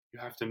You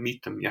have to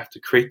meet them. You have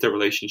to create the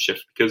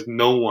relationships, because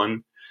no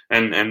one,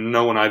 and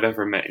no one I've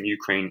ever met in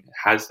Ukraine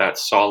has that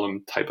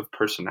solemn type of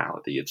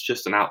personality. It's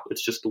just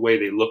it's just the way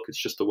they look.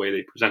 It's just the way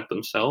they present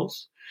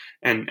themselves.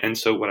 And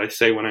so what I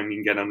say when I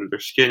mean get under their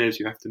skin is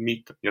you have to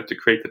meet them. You have to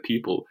create the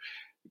people,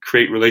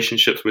 create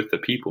relationships with the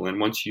people. And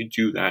once you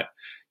do that,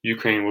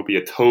 Ukraine will be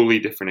a totally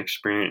different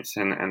experience.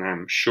 And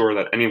I'm sure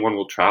that anyone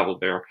will travel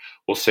there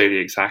will say the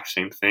exact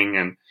same thing,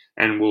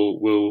 and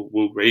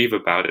will rave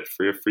about it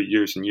for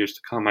years and years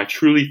to come. I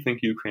truly think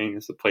Ukraine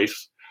is the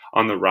place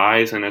on the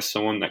rise. And as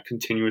someone that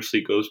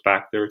continuously goes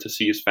back there to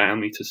see his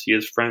family, to see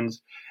his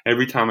friends,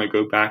 every time I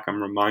go back,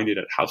 I'm reminded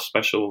at how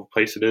special a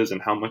place it is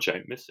and how much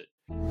I miss it.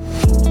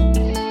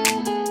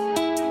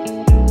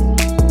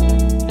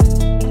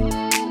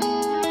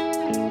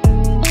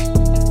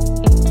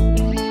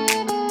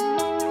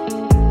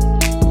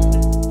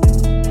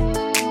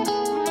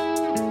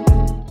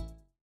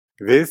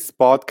 This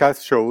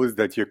podcast shows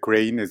that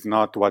Ukraine is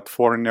not what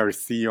foreigners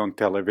see on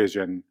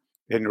television.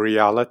 In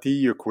reality,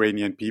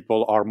 Ukrainian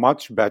people are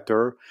much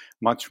better,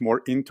 much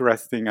more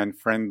interesting and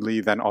friendly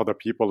than other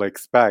people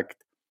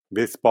expect.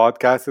 This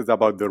podcast is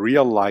about the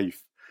real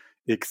life,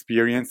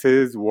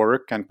 experiences,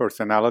 work, and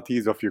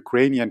personalities of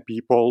Ukrainian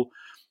people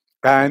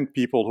and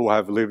people who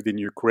have lived in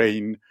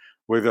Ukraine,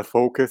 with a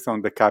focus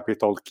on the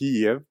capital,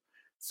 Kyiv,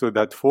 so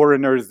that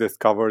foreigners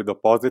discover the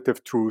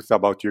positive truth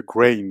about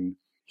Ukraine.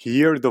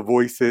 Hear the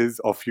voices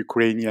of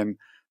Ukrainian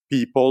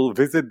people,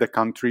 visit the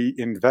country,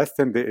 invest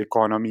in the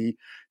economy,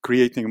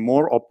 creating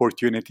more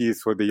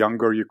opportunities for the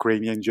younger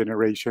Ukrainian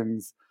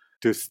generations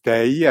to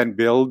stay and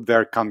build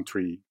their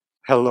country.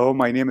 Hello,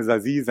 my name is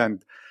Aziz,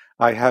 and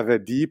I have a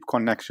deep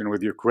connection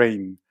with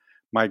Ukraine.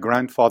 My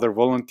grandfather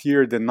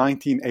volunteered in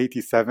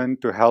 1987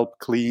 to help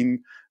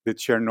clean the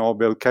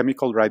Chernobyl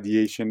chemical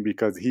radiation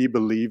because he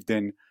believed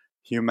in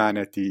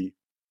humanity.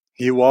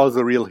 He was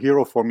a real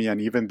hero for me,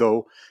 and even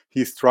though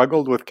he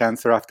struggled with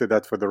cancer after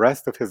that for the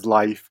rest of his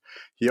life,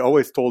 he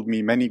always told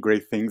me many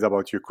great things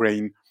about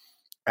Ukraine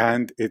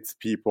and its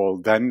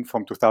people. Then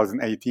from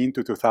 2018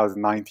 to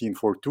 2019,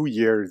 for 2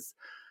 years,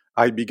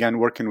 I began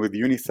working with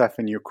UNICEF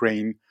in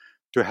Ukraine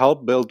to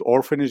help build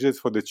orphanages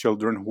for the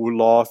children who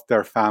lost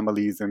their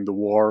families in the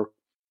war.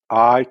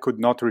 I could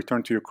not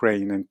return to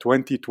Ukraine in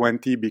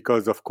 2020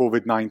 because of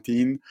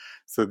COVID-19.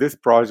 So this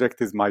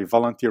project is my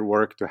volunteer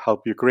work to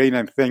help Ukraine.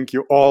 And thank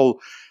you all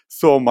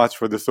so much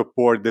for the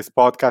support. This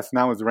podcast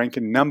now is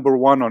ranking number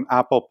 1 on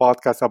Apple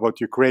Podcasts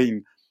about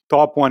Ukraine,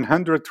 top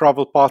 100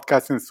 travel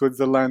podcasts in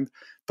Switzerland,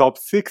 top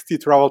 60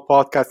 travel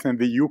podcasts in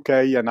the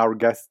UK. And our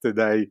guest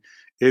today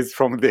is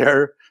from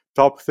there.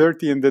 Top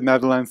 30 in the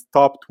Netherlands,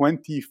 top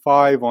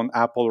 25 on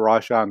Apple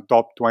Russia, and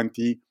top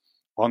 20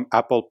 on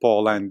Apple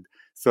Poland.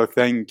 So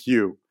thank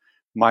you.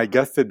 My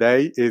guest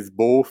today is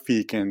Bo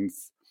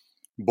Feekens.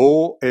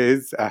 Bo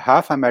is a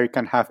half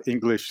American, half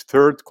English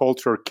third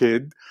culture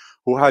kid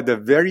who had a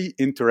very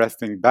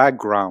interesting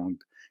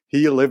background.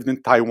 He lived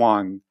in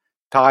Taiwan,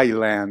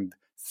 Thailand,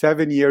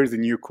 7 years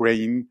in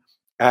Ukraine,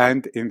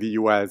 and in the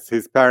US.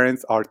 His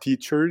parents are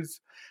teachers,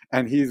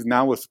 and he is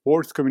now a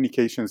sports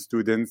communication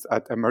student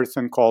at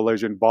Emerson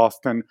College in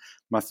Boston,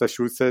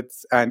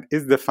 Massachusetts, and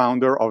is the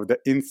founder of the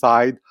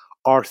Inside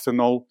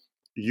Arsenal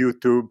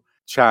YouTube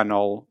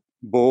channel.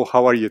 Bo,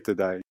 how are you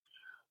today?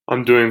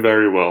 I'm doing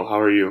very well. How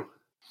are you?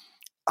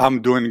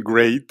 I'm doing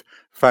great.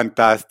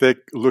 Fantastic.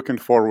 Looking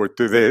forward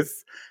to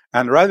this.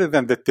 And rather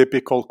than the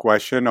typical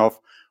question of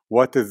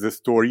what is the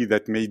story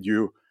that made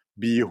you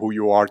be who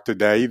you are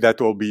today, that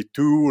will be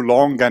too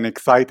long and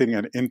exciting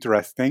and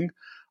interesting,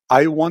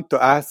 I want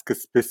to ask a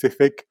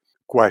specific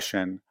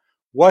question.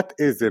 What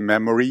is a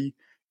memory,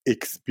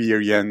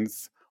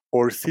 experience,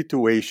 or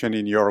situation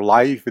in your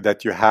life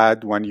that you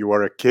had when you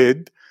were a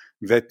kid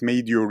that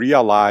made you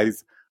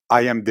realize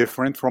I am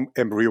different from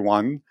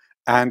everyone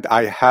and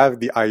I have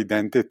the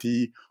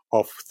identity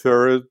of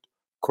third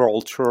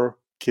culture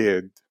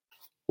kid?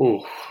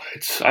 Oh,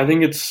 I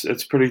think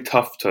it's pretty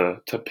tough to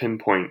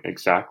pinpoint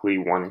exactly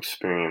one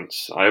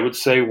experience. I would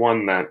say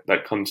one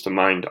that comes to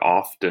mind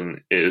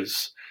often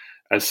is,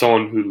 as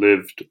someone who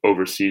lived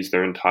overseas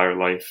their entire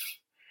life,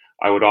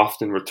 I would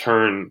often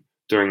return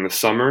during the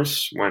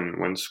summers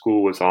when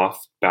school was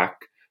off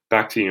back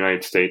to the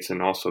United States,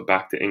 and also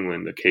back to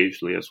England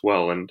occasionally as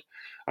well. And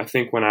I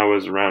think when I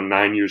was around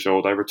 9 years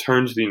old, I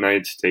returned to the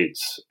United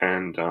States,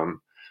 and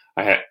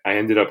I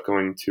ended up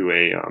going to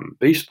a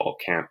baseball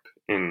camp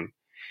in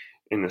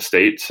the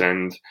States,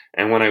 and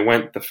when I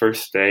went the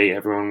first day,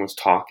 everyone was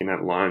talking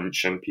at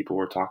lunch, and people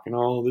were talking,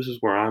 oh, this is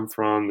where I'm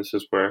from, this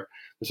is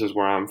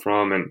where I'm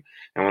from, and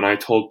when I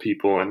told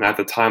people, and at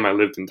the time I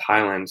lived in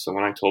Thailand, so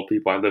when I told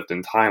people I lived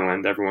in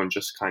Thailand, everyone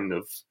just kind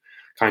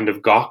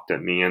of gawked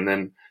at me, and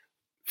then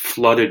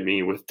flooded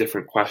me with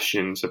different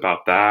questions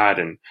about that,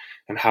 and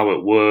how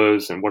it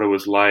was, and what it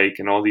was like,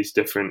 and all these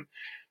different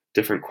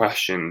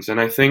questions. And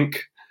I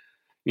think,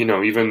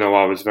 even though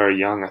I was very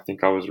young, I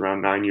think I was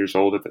around 9 years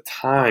old at the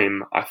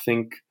time, I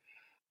think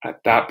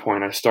at that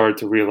point I started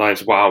to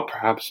realize, wow,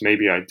 perhaps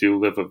maybe I do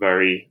live a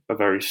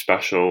very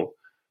special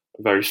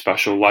a very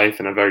special life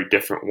and a very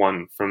different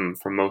one from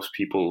most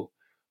people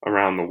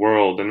around the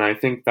world. And I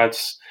think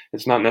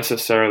it's not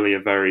necessarily a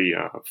very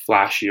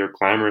flashy or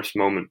glamorous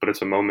moment, but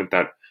it's a moment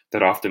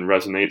that often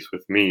resonates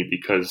with me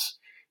because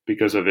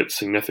of its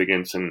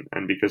significance and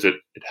because it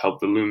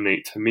helped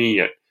illuminate to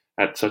me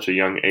at such a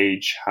young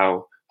age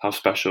how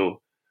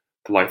special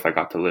the life I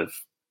got to live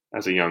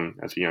as a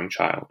young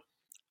child.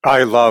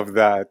 I love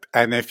that.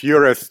 And if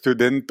you're a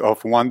student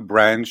of one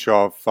branch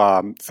of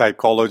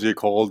psychology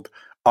called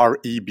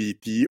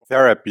REBT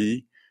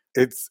therapy,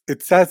 it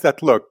says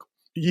that, look,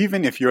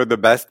 even if you're the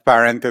best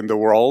parent in the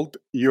world,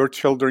 your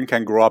children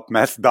can grow up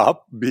messed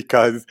up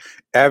because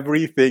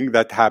everything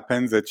that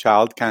happens, a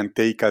child can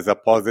take as a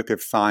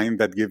positive sign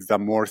that gives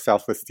them more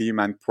self-esteem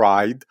and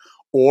pride,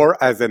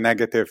 or as a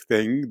negative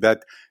thing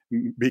that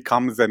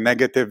becomes a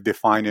negative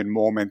defining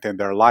moment in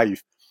their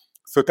life.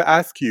 So to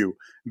ask you,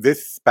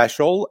 this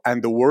special,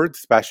 and the word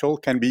special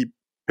can be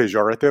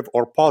pejorative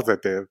or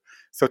positive.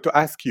 So to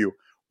ask you,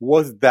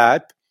 was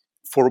that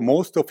for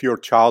most of your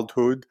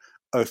childhood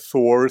a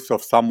source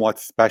of somewhat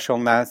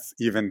specialness,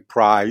 even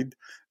pride,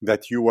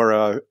 that you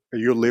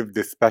lived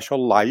this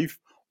special life,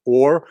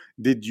 or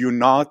did you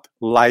not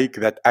like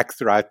that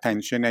extra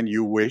attention and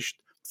you wished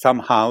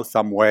somehow,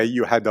 some way,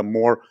 you had a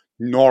more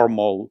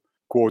normal,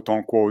 quote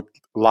unquote,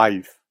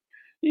 life?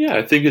 Yeah,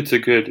 I think it's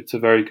a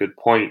very good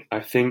point. I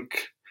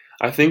think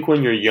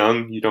when you're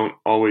young, you don't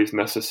always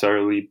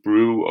necessarily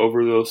brew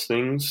over those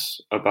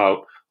things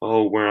about,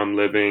 oh, where I'm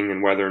living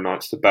and whether or not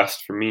it's the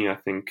best for me. I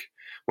think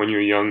when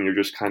you're young, you're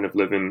just kind of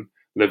living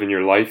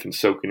your life and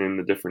soaking in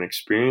the different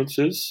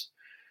experiences.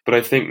 But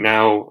I think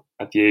now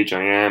at the age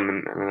I am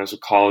and as a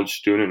college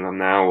student, I'm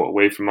now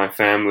away from my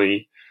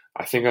family.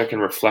 I think I can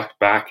reflect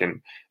back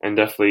and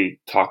definitely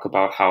talk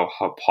about how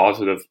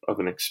positive of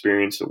an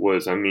experience it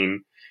was. I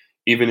mean,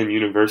 even in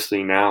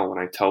university now, when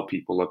I tell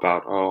people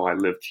about, oh, I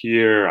lived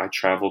here, I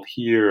traveled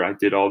here, I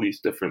did all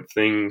these different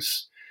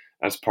things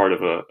as part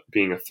of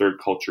being a third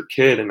culture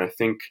kid. And I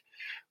think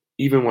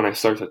even when I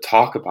start to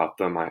talk about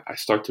them, I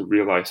start to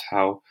realize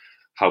how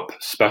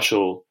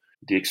special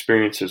the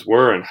experiences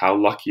were and how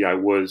lucky I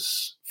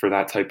was for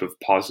that type of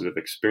positive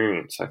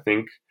experience. I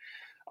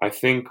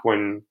think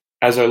when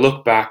as I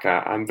look back,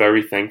 I'm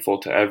very thankful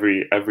to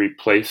every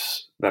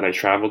place that I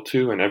traveled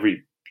to and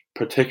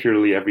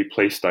particularly every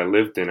place that I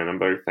lived in, and I'm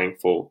very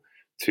thankful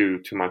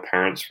to my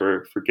parents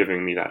for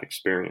giving me that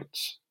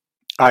experience.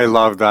 I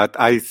love that.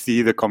 I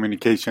see the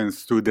communication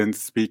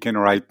students speaking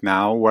right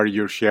now where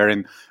you're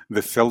sharing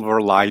the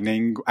silver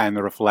lining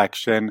and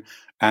reflection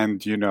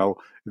and,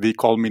 the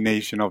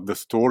culmination of the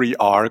story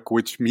arc,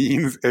 which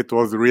means it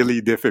was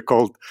really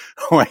difficult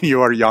when you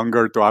were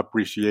younger to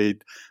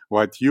appreciate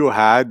what you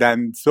had.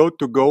 And so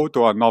to go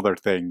to another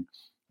thing,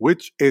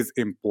 which is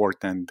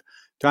important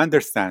to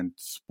understand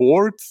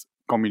sports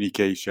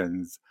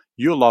communications.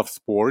 You love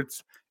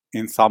sports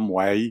in some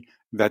way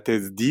that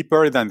is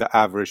deeper than the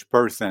average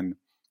person.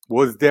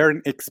 Was there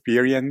an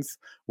experience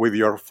with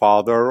your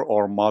father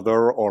or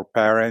mother or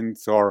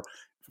parents or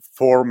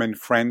forming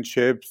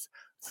friendships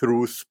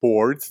through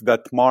sports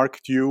that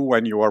marked you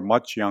when you were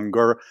much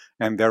younger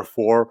and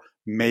therefore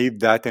made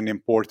that an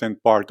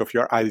important part of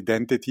your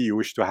identity you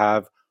wish to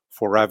have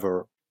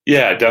forever?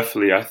 Yeah,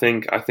 definitely. I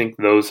think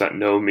those that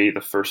know me,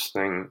 the first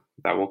thing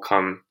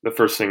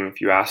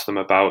if you ask them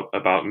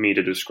about me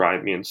to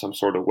describe me in some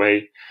sort of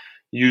way,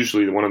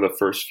 usually one of the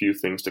first few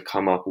things to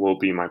come up will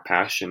be my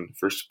passion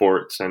for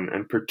sports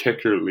and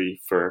particularly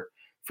for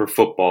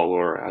football,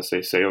 or as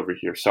they say over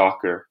here,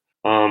 soccer.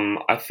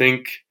 I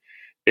think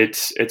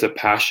it's a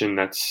passion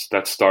that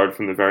started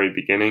from the very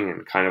beginning,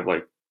 and kind of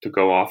like to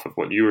go off of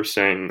what you were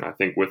saying. I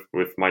think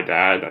with my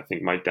dad, I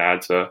think my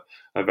dad's a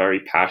very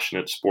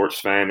passionate sports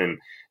fan,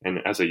 and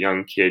as a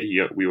young kid,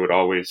 we would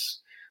always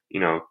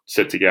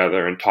sit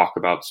together and talk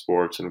about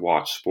sports and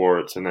watch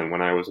sports. And then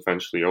when I was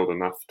eventually old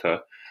enough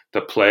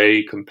to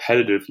play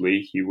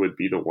competitively, he would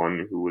be the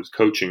one who was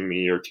coaching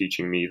me or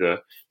teaching me the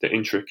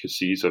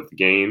intricacies of the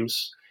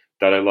games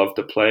that I love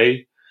to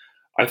play.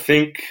 I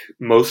think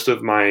most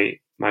of my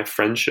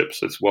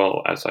friendships, as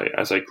well as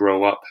I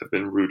grow up, have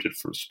been rooted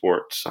from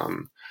sports.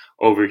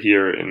 Over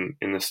here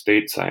in the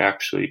States, I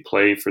actually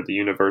play for the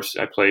university.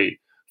 I play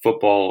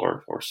football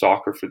or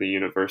soccer for the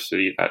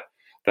university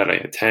that I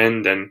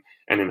attend, and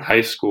in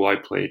high school I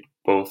played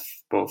both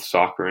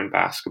soccer and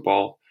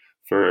basketball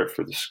for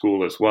the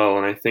school as well.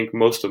 And I think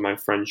most of my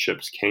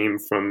friendships came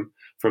from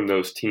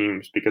those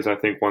teams, because I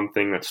think one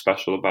thing that's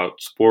special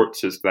about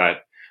sports is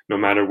that no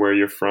matter where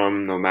you're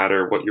from, no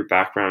matter what your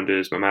background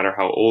is, no matter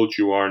how old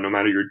you are, no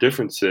matter your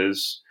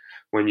differences,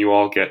 when you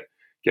all get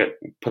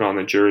put on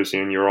the jersey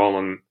and you're all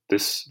on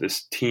this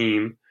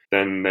team,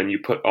 then you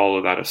put all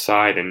of that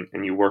aside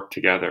and you work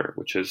together,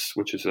 which is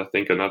I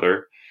think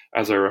another,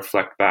 as I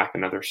reflect back,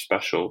 another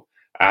special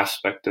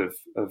aspect of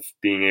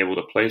being able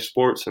to play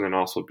sports and then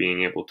also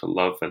being able to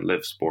love and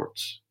live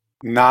sports.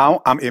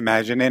 Now I'm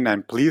imagining,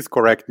 and please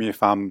correct me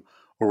if I'm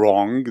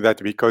wrong,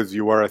 that because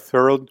you were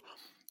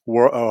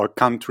a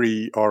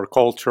country or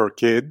culture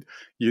kid,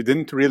 you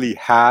didn't really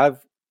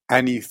have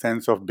any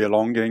sense of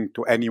belonging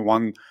to any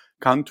one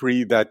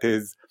country that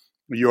is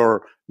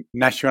your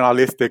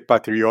nationalistic,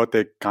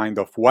 patriotic kind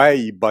of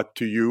way, but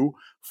to you,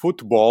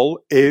 football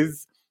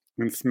is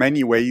in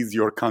many ways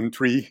your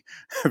country.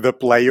 The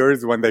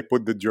players, when they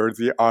put the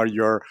jersey, are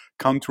your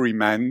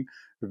countrymen.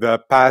 The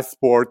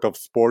passport of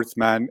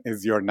sportsman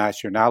is your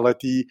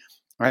nationality.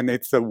 And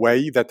it's a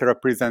way that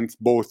represents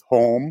both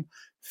home,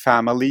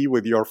 family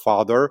with your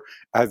father,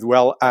 as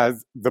well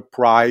as the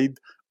pride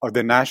or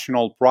the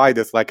national pride.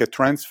 It's like a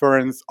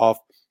transference of,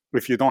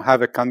 if you don't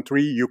have a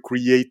country, you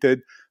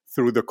created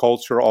through the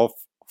culture of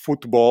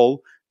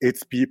football,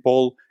 its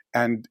people,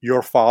 and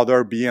your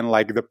father being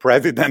like the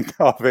president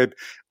of it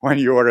when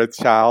you were a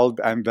child,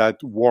 and that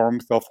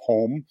warmth of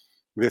home,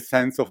 the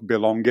sense of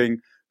belonging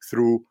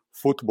through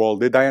football.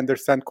 Did I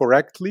understand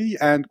correctly?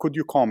 And could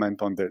you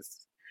comment on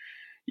this?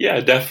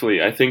 Yeah,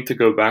 definitely. I think to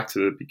go back to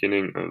the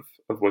beginning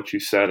of what you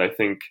said, I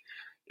think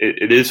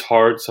it is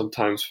hard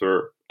sometimes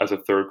for as a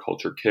third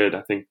culture kid.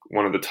 I think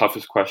one of the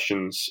toughest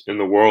questions in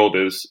the world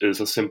is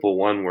a simple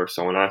one where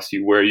someone asks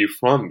you, where are you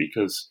from?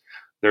 Because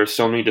there are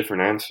so many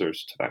different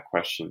answers to that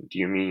question. Do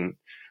you mean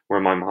where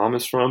my mom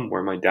is from,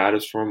 where my dad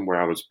is from,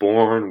 where I was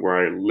born,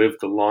 where I lived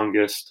the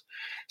longest?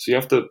 So you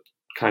have to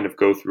kind of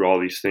go through all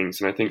these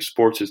things. And I think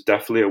sports is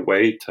definitely a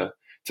way to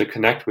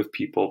connect with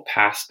people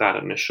past that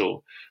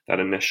initial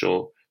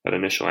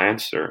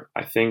answer.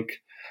 I think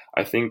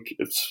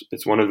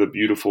it's one of the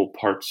beautiful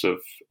parts of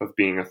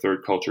being a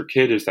third culture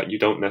kid is that you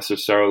don't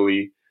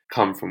necessarily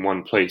come from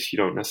one place.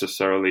 You aren't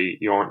necessarily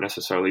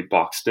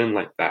boxed in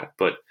like that.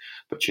 But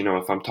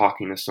if I'm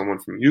talking to someone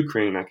from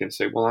Ukraine, I can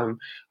say, well,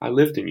 I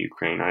lived in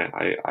Ukraine.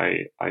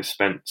 I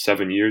spent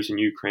 7 years in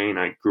Ukraine.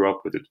 I grew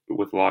up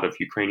with a lot of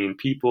Ukrainian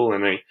people,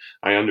 and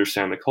I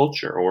understand the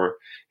culture. Or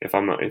if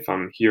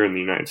I'm here in the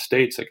United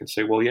States, I can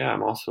say, well, yeah,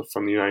 I'm also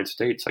from the United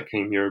States. I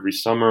came here every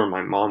summer.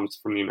 My mom's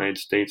from the United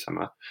States.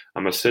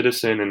 I'm a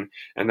citizen,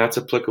 and that's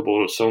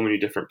applicable to so many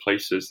different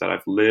places that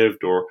I've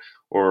lived or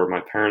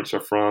my parents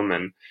are from,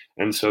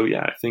 and so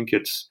yeah, I think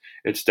it's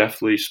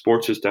definitely,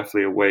 sports is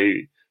definitely a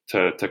way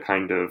to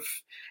kind of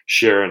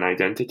share an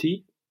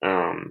identity,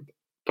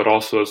 but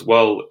also as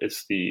well,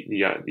 it's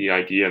the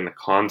idea and the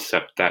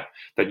concept that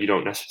you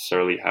don't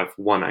necessarily have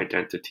one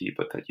identity,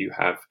 but that you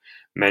have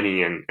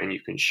many, and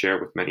you can share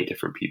with many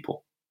different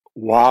people.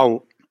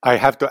 Wow, I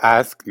have to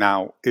ask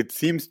now. It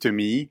seems to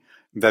me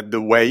that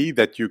the way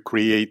that you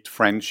create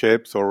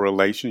friendships or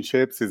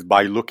relationships is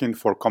by looking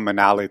for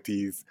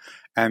commonalities.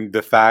 And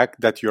the fact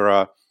that you're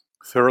a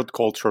third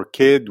culture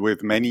kid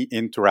with many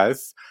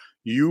interests,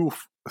 you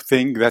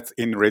think that's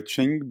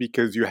enriching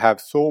because you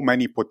have so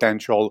many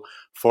potential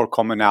for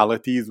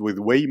commonalities with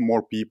way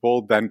more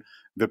people than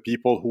the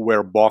people who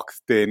were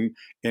boxed in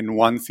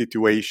one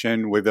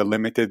situation with a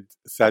limited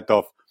set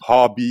of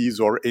hobbies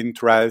or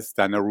interests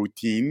and a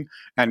routine.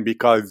 And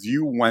because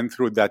you went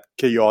through that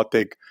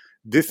chaotic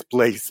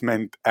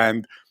displacement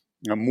and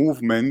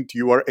movement,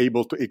 you are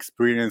able to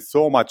experience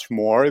so much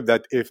more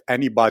that if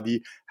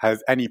anybody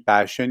has any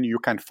passion, you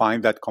can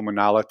find that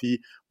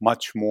commonality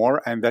much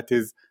more. And that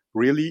is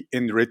really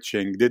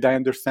enriching. Did I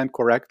understand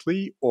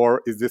correctly?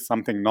 Or is this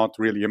something not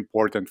really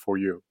important for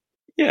you?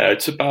 Yeah,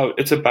 it's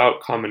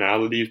about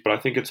commonalities, but I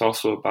think it's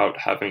also about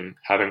having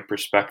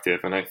perspective.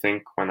 And I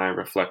think when I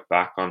reflect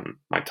back on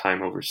my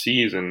time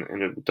overseas, and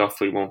it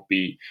definitely won't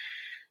be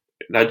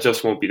that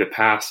just won't be the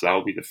past, that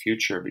will be the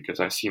future, because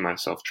I see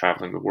myself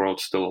traveling the world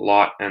still a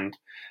lot. And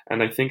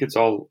I think it's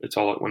all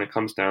when it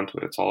comes down to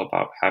it, it's all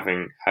about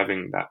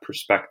having that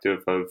perspective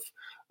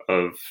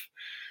of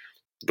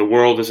the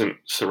world isn't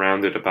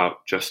surrounded about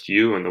just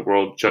you, and the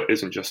world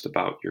isn't just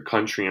about your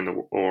country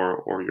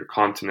or your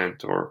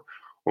continent or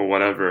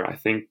whatever. I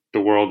think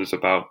the world is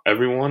about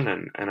everyone,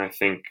 and I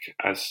think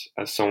as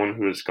someone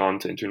who has gone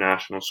to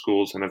international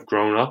schools and have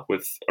grown up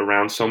with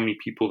around so many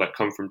people that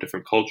come from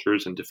different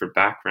cultures and different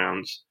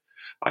backgrounds,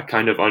 I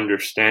kind of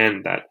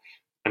understand that,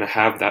 and I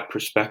have that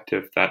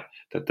perspective that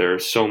there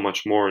is so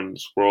much more in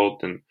this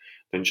world than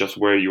just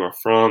where you are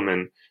from,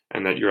 and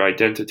that your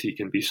identity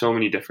can be so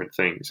many different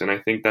things. And I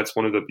think that's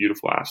one of the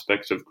beautiful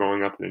aspects of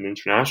growing up in an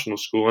international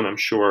school. And I'm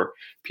sure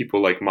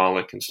people like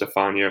Malik and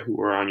Stefania, who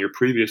were on your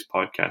previous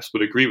podcast,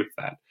 would agree with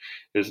that,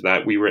 is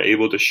that we were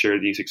able to share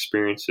these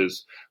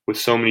experiences with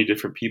so many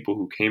different people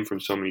who came from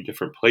so many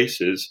different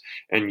places.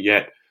 And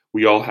yet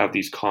we all have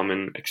these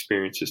common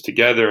experiences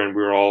together, and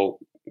we're all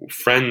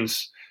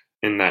friends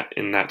in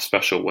that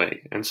special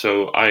way. And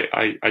so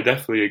I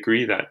definitely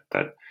agree that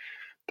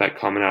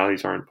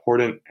commonalities are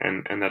important,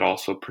 and that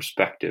also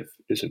perspective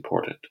is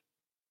important.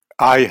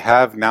 I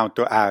have now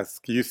to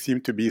ask, you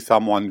seem to be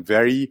someone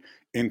very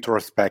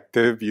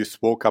introspective. You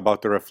spoke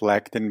about the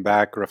reflecting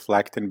back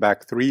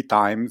 3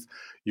 times.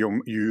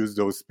 You use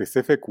those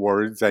specific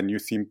words, and you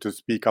seem to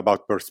speak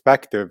about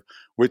perspective,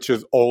 which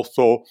is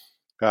also,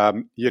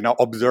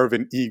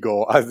 observing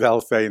ego, as they'll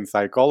say in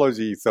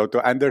psychology. So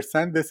to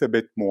understand this a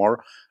bit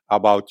more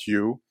about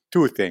you,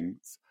 2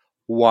 things.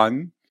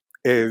 One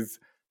is,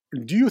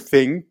 do you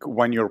think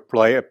when you're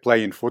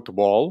playing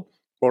football,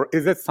 or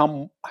is it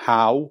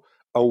somehow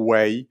a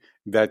way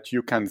that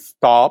you can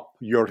stop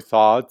your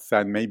thoughts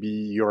and maybe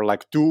you're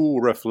like too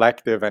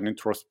reflective and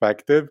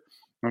introspective.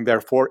 And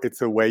therefore,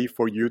 it's a way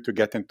for you to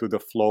get into the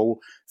flow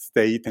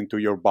state, into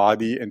your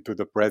body, into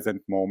the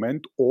present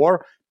moment,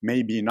 or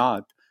maybe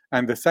not.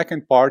 And the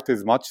second part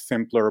is much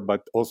simpler,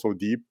 but also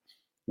deep,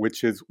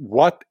 which is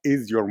what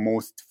is your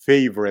most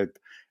favorite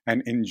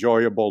and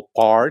enjoyable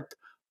part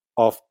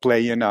of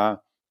playing a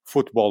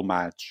football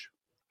match?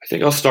 I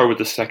think I'll start with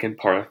the second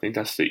part. I think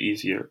that's the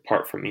easier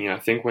part for me. I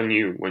think when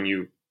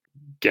you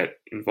get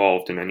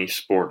involved in any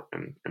sport,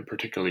 and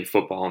particularly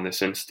football in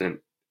this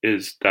instant,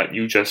 is that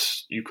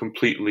you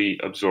completely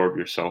absorb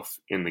yourself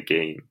in the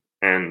game.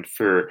 And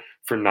for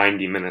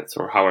 90 minutes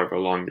or however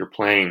long you're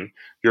playing,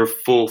 your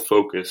full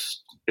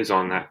focus is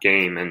on that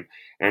game,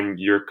 and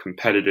your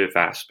competitive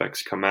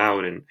aspects come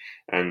out, and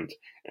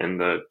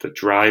the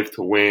drive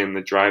to win,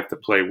 the drive to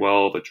play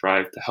well, the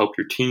drive to help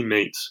your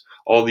teammates,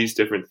 all these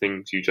different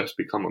things you just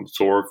become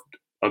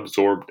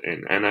absorbed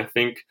in. And I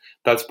think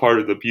that's part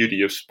of the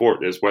beauty of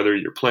sport, is whether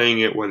you're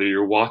playing it, whether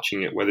you're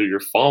watching it, whether you're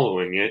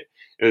following it,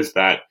 is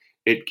that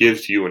it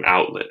gives you an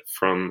outlet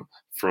from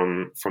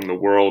the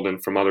world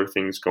and from other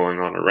things going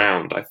on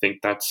around. I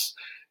think that's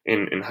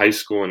in high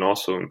school and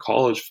also in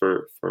college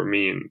for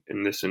me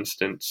in this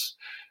instance.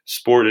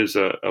 Sport is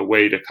a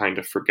way to kind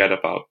of forget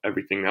about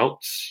everything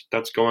else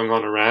that's going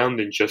on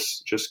around and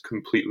just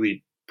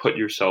completely put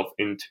yourself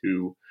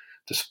into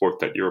the sport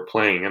that you're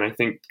playing. And I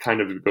think,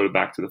 kind of to go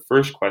back to the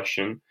first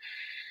question,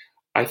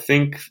 I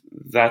think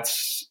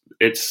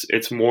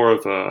it's more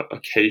of a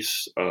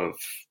case of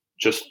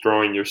just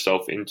throwing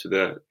yourself into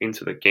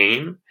the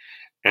game,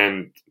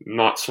 and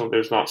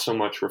there's not so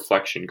much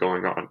reflection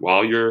going on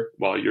while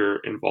you're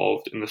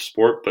involved in the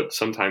sport, but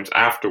sometimes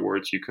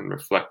afterwards you can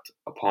reflect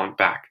upon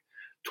back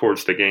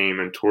towards the game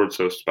and towards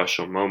those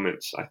special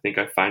moments. I think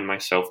I find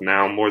myself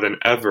now more than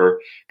ever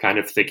kind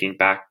of thinking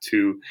back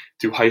to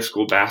high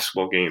school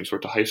basketball games or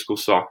to high school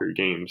soccer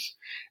games,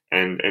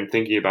 and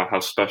thinking about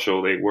how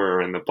special they were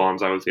and the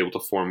bonds I was able to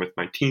form with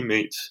my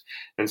teammates.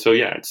 And so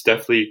yeah, it's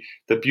definitely,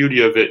 the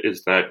beauty of it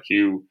is that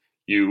you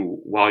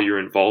while you're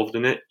involved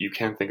in it, you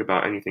can't think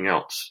about anything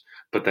else.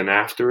 But then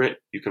after it,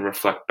 you can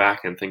reflect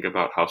back and think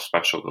about how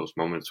special those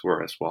moments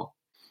were as well.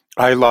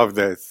 I love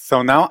this.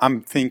 So now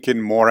I'm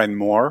thinking more and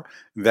more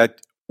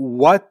that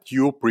what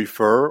you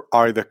prefer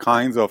are the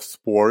kinds of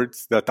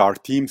sports that are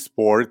team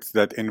sports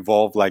that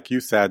involve, like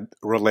you said,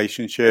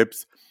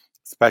 relationships,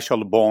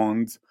 special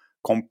bonds,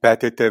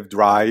 competitive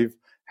drive,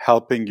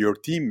 helping your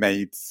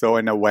teammates. So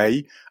in a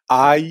way,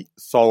 I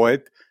saw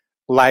it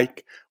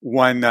like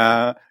when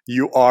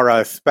you are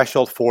a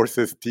special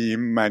forces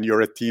team and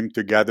you're a team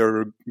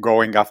together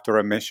going after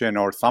a mission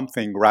or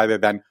something, rather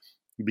than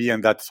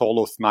being that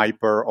solo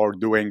sniper or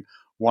doing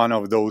one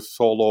of those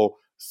solo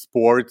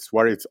sports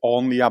where it's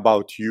only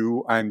about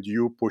you and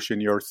you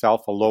pushing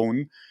yourself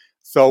alone.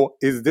 So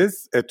is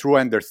this a true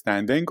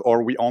understanding,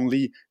 or we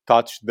only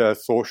touch the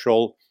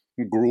social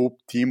group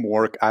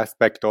teamwork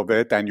aspect of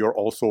it and you're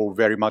also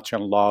very much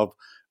in love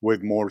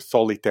with more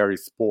solitary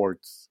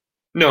sports?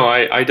 No,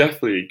 I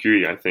definitely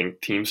agree. I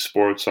think team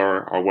sports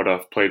are what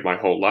I've played my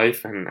whole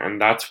life, and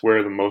that's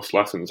where the most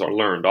lessons are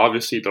learned.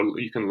 Obviously,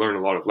 you can learn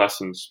a lot of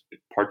lessons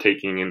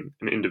partaking in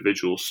an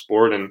individual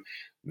sport, and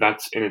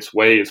that's in its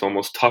way is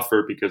almost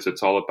tougher because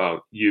it's all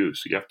about you.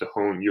 So you have to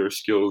hone your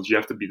skills, you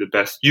have to be the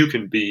best you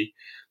can be.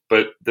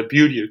 But the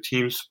beauty of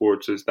team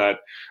sports is that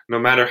no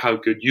matter how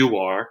good you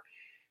are,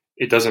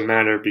 it doesn't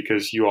matter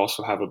because you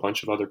also have a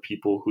bunch of other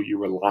people who you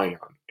rely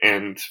on.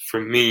 And for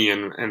me,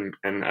 and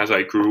as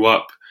I grew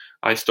up,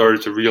 I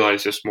started to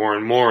realize this more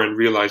and more, and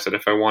realize that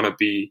if I want to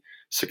be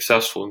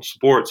successful in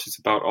sports, it's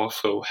about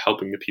also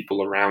helping the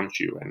people around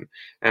you.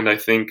 And I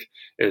think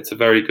it's a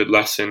very good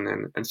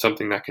lesson, and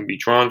something that can be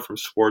drawn from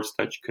sports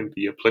that can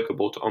be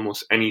applicable to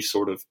almost any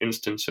sort of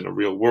instance in a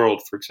real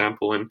world. For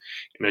example, in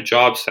a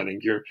job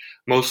setting,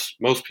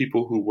 most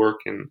people who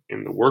work in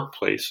the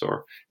workplace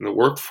or in the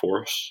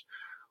workforce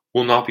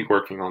will not be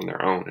working on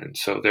their own. And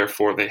so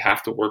therefore they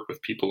have to work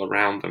with people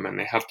around them, and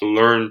they have to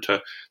learn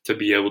to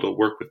be able to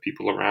work with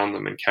people around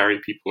them and carry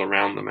people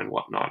around them and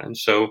whatnot. And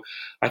so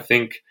I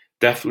think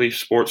definitely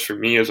sports for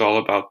me is all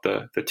about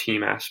the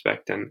team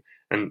aspect,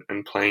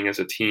 and playing as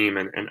a team,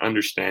 and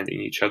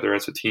understanding each other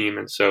as a team.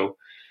 And so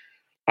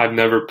I've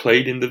never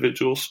played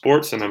individual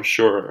sports, and I'm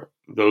sure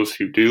those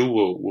who do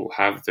will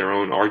have their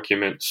own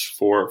arguments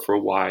for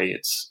why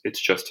it's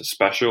just as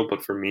special.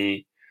 But for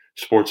me,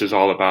 sports is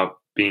all about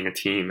being a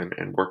team,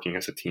 and working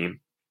as a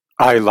team.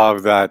 I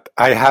love that.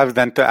 I have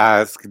then to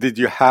ask, did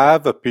you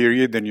have a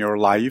period in your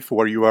life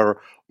where you were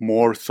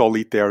more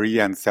solitary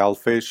and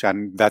selfish,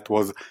 and that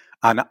was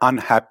an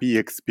unhappy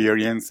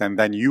experience? And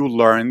then you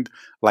learned,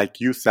 like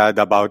you said,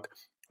 about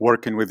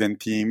working within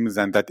teams,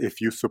 and that if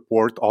you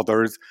support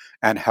others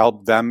and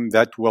help them,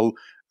 that will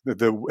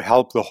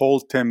help the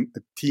whole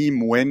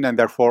team win. And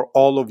therefore,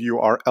 all of you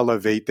are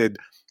elevated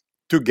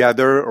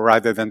together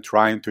rather than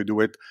trying to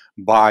do it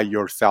by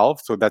yourself.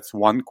 So that's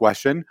one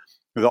question.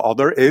 The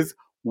other is,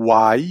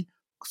 why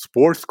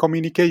sports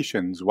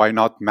communications? Why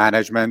not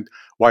management?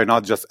 Why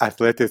not just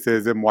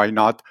athleticism? Why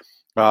not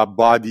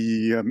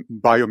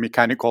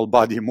biomechanical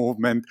body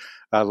movement,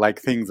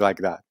 like things like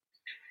that?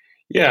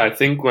 Yeah, I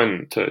think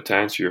to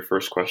answer your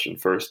first question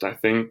first, I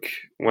think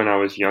when I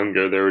was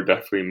younger, there were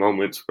definitely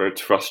moments where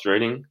it's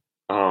frustrating,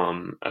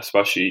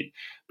 especially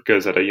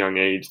because at a young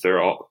age,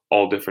 there are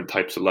all different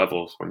types of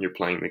levels when you're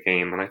playing the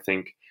game. And I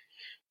think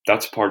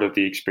that's part of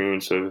the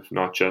experience of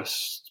not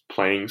just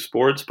playing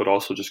sports, but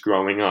also just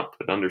growing up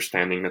and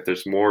understanding that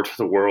there's more to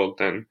the world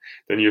than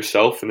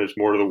yourself, and there's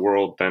more to the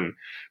world than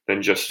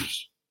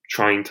just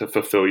trying to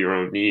fulfill your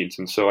own needs.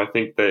 And so I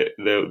think that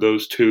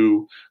those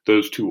two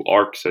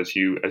arcs as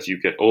you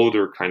get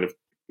older kind of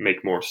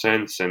make more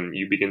sense, and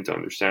you begin to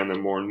understand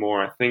them more and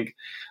more. I think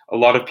a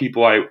lot of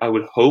people I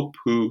would hope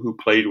who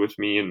played with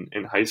me in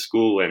high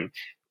school and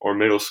or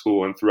middle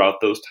school and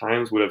throughout those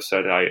times would have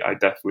said I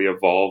definitely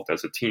evolved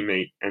as a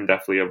teammate and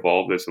definitely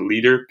evolved as a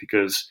leader,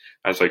 because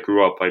as I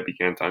grew up, I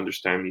began to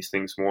understand these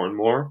things more and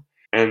more.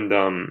 And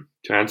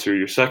to answer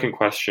your second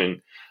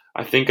question,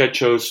 I think I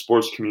chose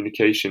sports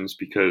communications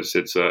because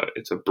it's a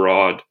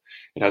broad,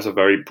 it has a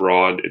very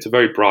broad, it's a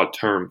very broad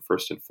term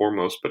first and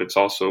foremost, but it's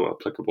also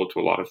applicable to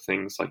a lot of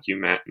things like you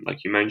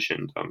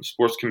mentioned.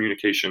 Sports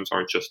communications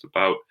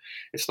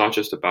it's not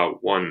just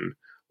about one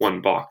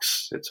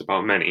box. It's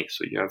about many.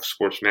 So you have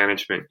sports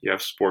management, you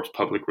have sports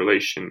public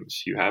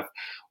relations, you have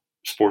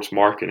sports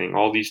marketing,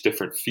 all these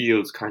different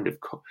fields kind of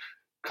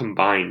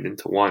combined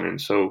into one. And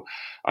so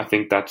I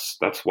think that's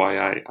why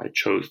I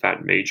chose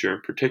that major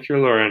in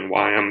particular, and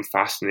why I'm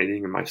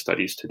fascinating in my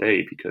studies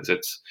today, because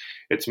it's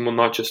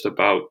not just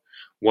about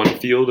one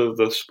field of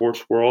the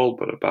sports world,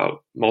 but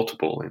about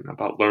multiple, and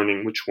about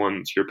learning which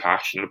ones you're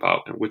passionate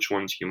about and which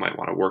ones you might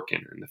want to work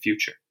in the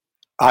future.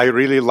 I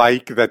really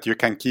like that you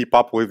can keep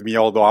up with me,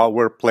 although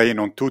we're playing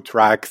on two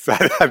tracks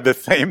at the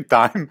same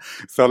time.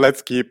 So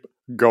let's keep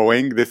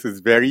going. This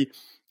is very,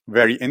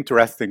 very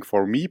interesting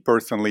for me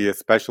personally,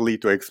 especially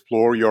to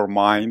explore your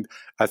mind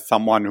as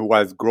someone who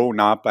has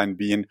grown up and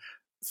been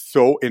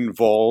so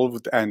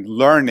involved and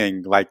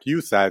learning, like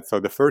you said. So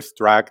the first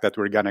track that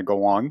we're going to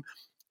go on,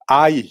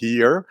 I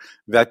hear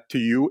that to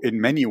you in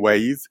many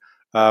ways,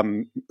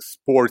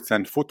 sports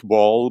and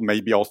football,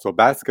 maybe also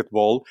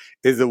basketball,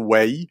 is a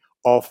way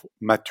of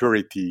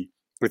maturity.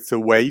 It's a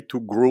way to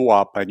grow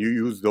up, and you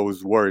use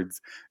those words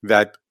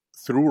that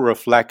through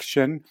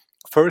reflection,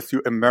 first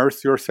you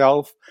immerse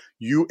yourself,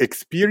 you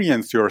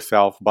experience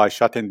yourself by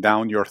shutting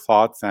down your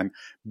thoughts and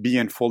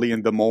being fully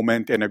in the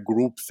moment in a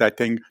group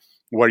setting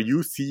where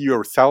you see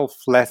your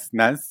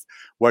selflessness,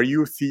 where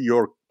you see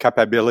your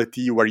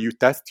capability, where you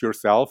test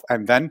yourself,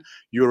 and then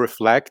you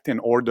reflect in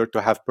order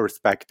to have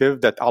perspective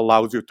that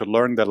allows you to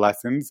learn the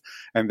lessons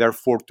and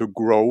therefore to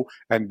grow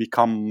and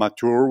become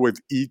mature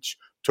with each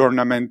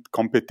tournament,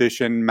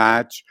 competition,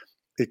 match,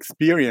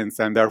 experience.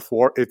 And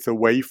therefore, it's a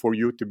way for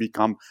you to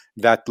become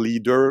that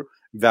leader,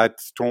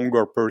 that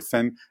stronger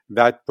person,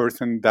 that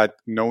person that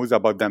knows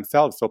about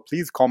themselves. So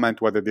please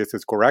comment whether this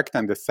is correct.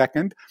 And the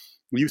second,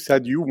 you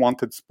said you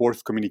wanted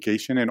sports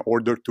communication in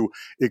order to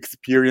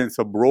experience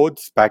a broad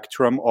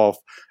spectrum of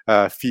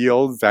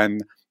fields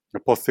and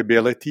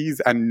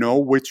possibilities and know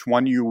which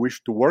one you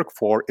wish to work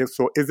for.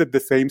 So is it the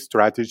same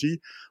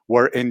strategy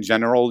where in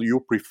general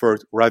you prefer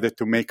rather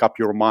to make up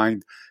your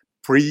mind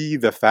pre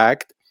the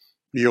fact,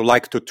 you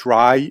like to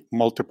try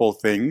multiple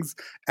things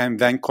and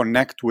then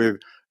connect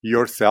with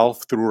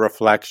yourself through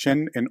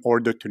reflection in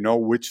order to know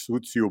which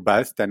suits you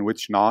best and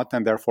which not?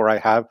 And therefore I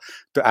have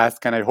to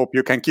ask, and I hope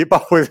you can keep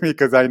up with me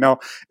because I know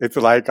it's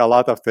like a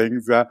lot of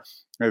things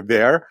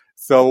there.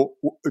 So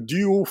do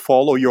you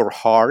follow your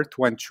heart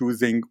when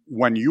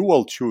you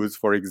will choose,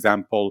 for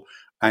example,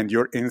 and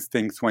your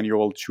instincts when you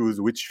will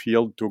choose which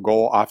field to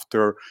go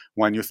after,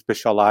 when you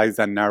specialize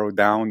and narrow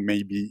down,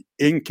 maybe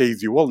in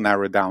case you will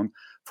narrow down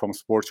from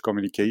sports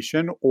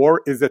communication?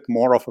 Or is it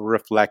more of a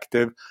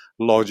reflective,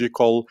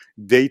 logical,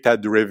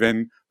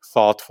 data-driven,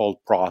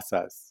 thoughtful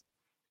process?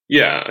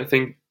 Yeah, I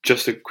think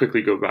just to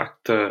quickly go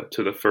back to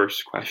the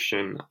first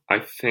question, I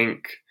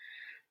think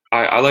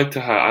I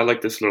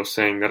like this little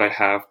saying that I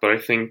have, but I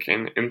think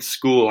in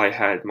school I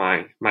had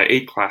my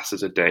 8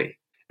 classes a day,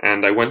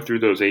 and I went through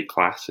those 8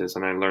 classes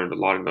and I learned a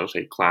lot in those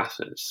 8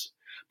 classes.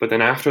 But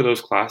then after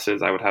those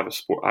classes, I would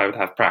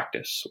have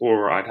practice,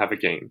 or I'd have a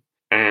game.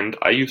 And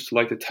I used to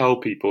like to tell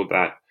people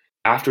that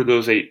after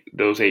those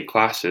eight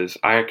classes,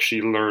 I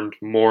actually learned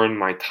more in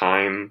my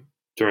time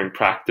during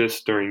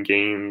practice, during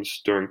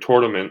games, during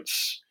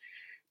tournaments,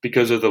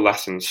 because of the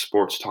lessons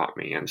sports taught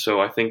me. And so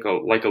I think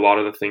like a lot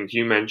of the things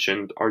you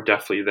mentioned are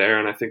definitely there.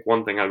 And I think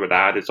one thing I would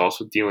add is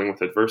also dealing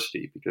with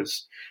adversity,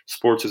 because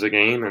sports is a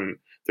game and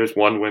there's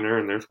one winner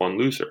and there's one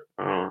loser.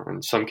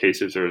 In some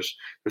cases there's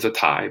a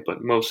tie, but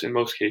in most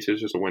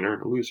cases there's a winner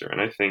and a loser. And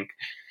I think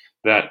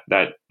that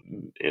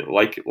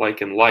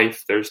like in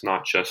life, it's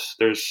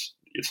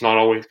not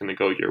always going to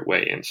go your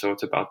way. And so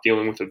it's about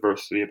dealing with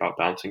adversity, about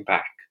bouncing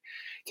back.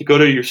 To go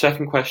to your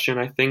second question,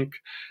 I think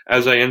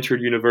as I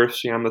entered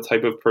university, I'm the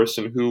type of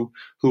person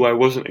who I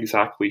wasn't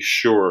exactly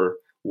sure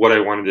what I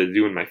wanted to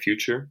do in my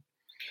future.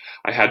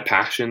 I had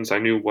passions. I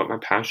knew what my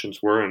passions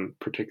were, and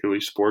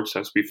particularly sports,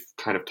 as we've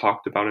kind of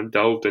talked about and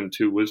delved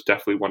into, was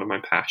definitely one of my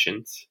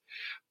passions.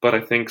 But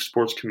I think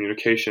sports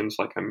communications,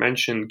 like I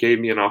mentioned, gave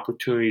me an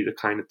opportunity to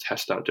kind of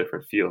test out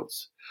different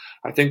fields.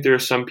 I think there are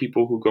some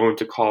people who go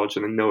into college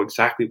and they know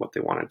exactly what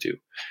they want to do.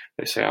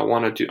 They say, I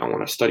want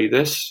to study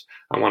this,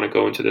 I want to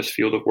go into this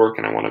field of work,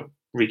 and I want to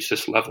reach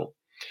this level.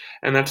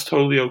 And that's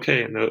totally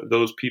okay. And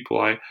those people,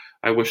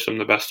 I wish them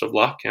the best of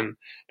luck, and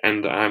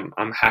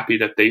I'm happy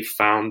that they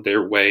found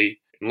their way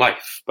in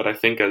life. But I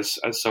think as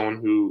someone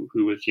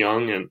who was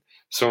young and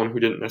someone who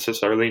didn't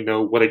necessarily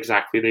know what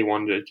exactly they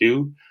wanted to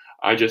do,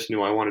 I just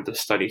knew I wanted to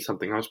study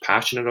something I was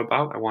passionate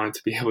about. I wanted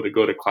to be able to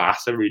go to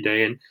class every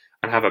day and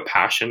have a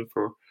passion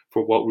for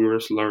what we were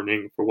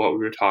learning, for what we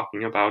were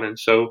talking about. And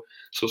so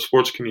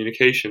sports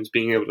communications,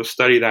 being able to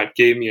study that,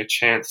 gave me a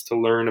chance to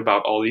learn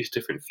about all these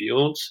different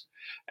fields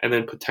and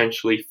then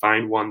potentially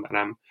find one that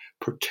I'm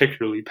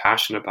particularly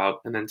passionate about,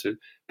 and then to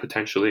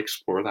potentially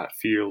explore that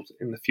field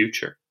in the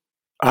future.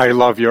 I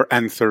love your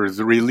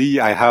answers. Really,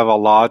 I have a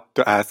lot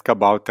to ask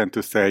about and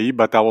to say,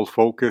 but I will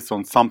focus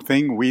on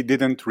something we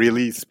didn't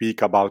really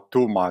speak about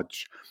too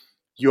much.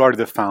 You are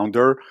the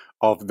founder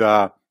of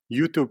the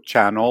YouTube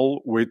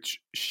channel,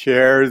 which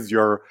shares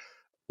your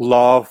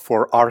love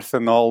for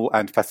Arsenal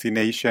and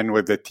fascination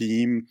with the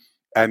team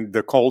and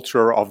the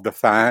culture of the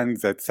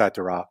fans,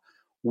 etc.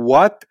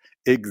 What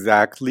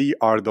exactly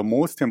are the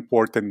most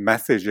important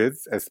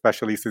messages,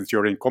 especially since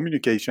you're in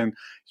communication?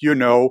 You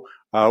know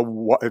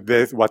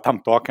what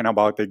I'm talking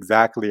about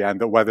exactly, and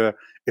whether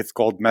it's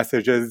called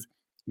messages,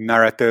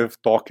 narrative,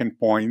 talking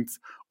points,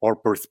 or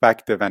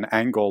perspective and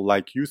angle,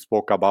 like you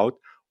spoke about.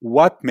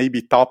 What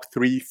maybe top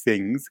three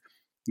things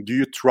do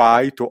you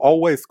try to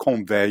always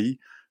convey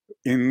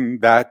in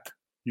that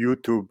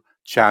YouTube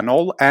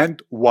channel,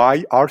 and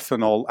why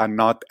Arsenal and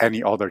not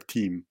any other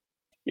team?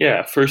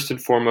 Yeah, first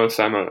and foremost,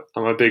 I'm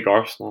a big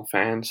Arsenal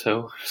fan.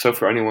 So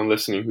for anyone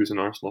listening who's an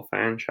Arsenal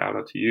fan, shout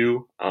out to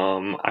you.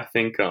 I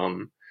think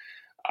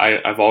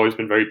I've always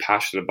been very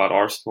passionate about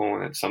Arsenal,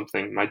 and it's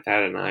something my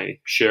dad and I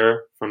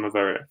share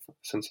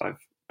since I've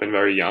been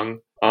very young.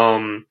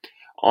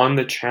 On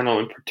the channel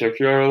in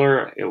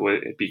particular,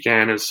 it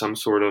began as some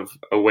sort of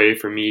a way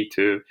for me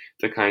to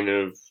kind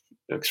of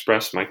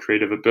express my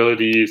creative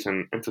abilities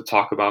and to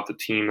talk about the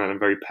team that I'm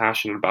very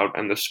passionate about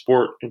and the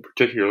sport in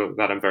particular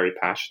that I'm very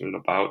passionate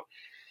about.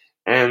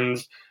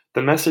 And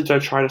the message I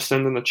try to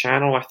send on the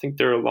channel, I think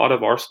there are a lot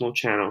of Arsenal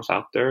channels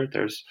out there.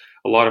 There's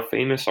a lot of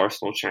famous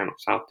Arsenal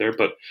channels out there,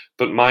 but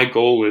my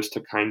goal is to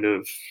kind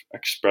of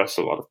express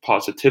a lot of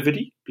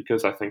positivity,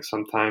 because I think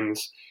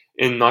sometimes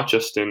in not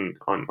just on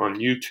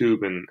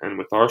YouTube and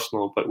with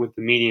Arsenal, but with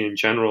the media in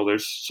general,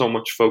 there's so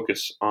much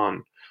focus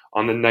on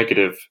the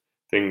negative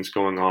things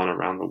going on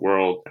around the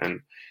world.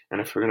 And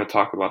if we're going to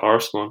talk about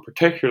Arsenal in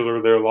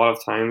particular, there are a lot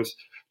of times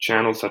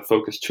channels that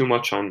focus too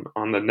much on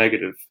the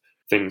negative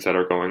things that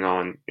are going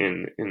on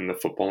in the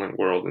footballing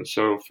world. And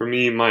so for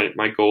me,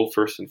 my goal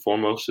first and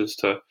foremost is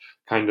to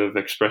kind of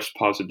express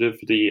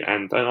positivity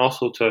and then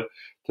also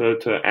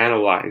to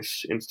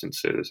analyze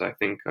instances. I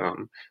think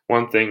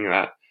one thing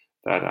that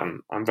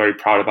I'm very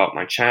proud about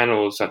my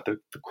channel is that the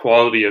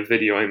quality of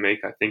video I make,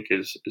 I think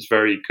is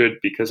very good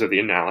because of the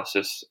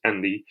analysis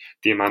and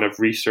the amount of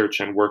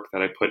research and work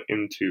that I put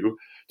into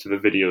the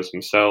videos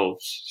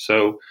themselves.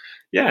 So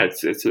yeah,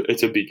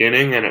 it's a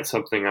beginning, and it's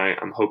something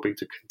I'm hoping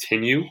to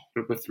continue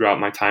with throughout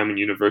my time in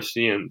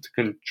university and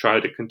to try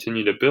to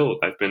continue to build.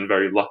 I've been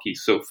very lucky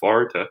so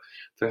far to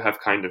have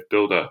kind of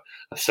build a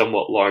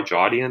somewhat large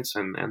audience,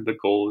 and the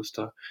goal is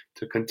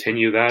to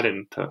continue that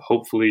and to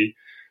hopefully,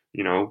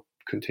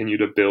 continue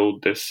to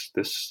build this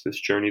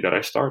journey that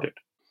I started.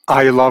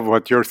 I love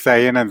what you're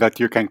saying and that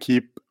you can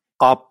keep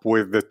up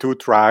with the 2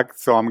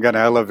 tracks. So I'm going to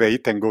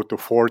elevate and go to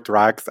 4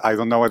 tracks. I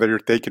don't know whether you're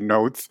taking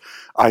notes.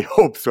 I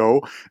hope so.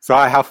 So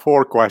I have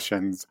 4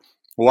 questions.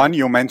 One,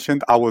 you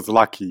mentioned I was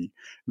lucky.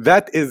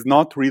 That is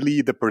not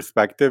really the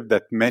perspective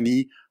that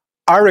many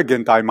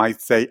arrogant, I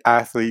might say,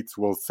 athletes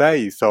will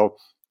say. So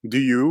do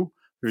you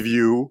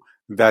view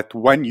that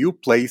when you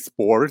play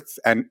sports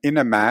and in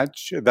a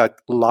match, that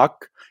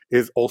luck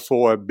is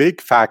also a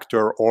big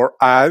factor, or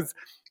as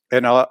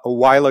in a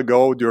while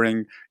ago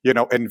during,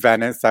 in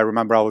Venice, I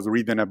remember I was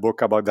reading a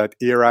book about that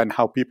era and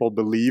how people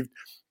believed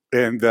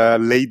in the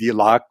lady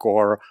luck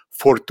or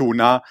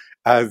Fortuna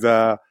as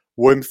a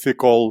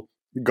whimsical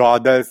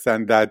goddess,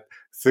 and that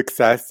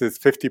success is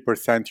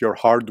 50% your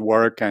hard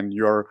work and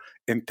your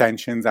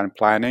intentions and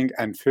planning,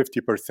 and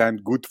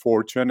 50% good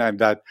fortune, and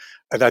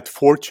that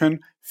fortune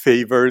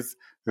favors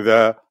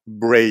the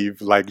brave,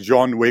 like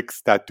John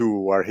Wick's tattoo,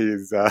 where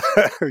he's,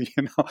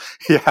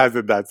 he has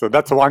it that. So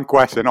that's one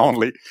question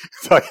only.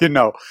 So,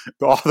 the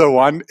other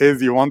one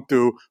is you want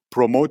to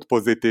promote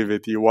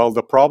positivity. Well,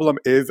 the problem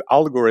is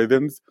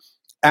algorithms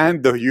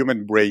and the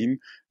human brain,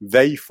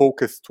 they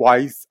focus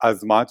twice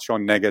as much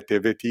on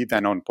negativity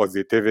than on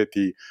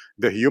positivity.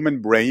 The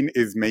human brain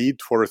is made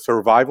for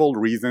survival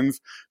reasons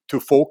to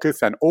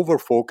focus and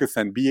overfocus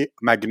and be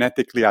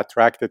magnetically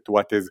attracted to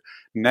what is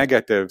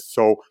negative.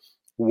 So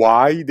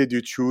why did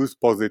you choose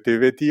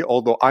positivity?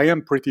 Although I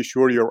am pretty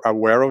sure you're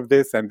aware of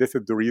this, and this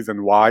is the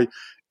reason why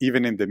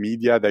even in the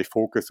media they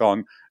focus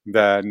on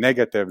the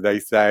negative. They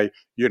say,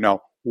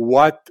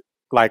 what,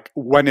 like,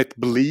 when it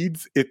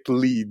bleeds, it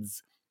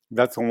leads.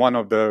 That's one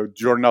of the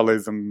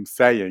journalism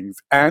sayings.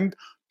 And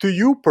to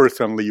you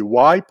personally,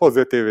 why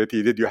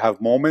positivity? Did you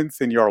have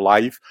moments in your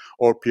life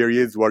or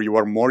periods where you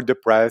were more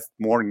depressed,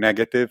 more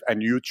negative,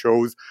 and you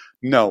chose,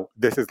 no,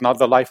 this is not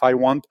the life I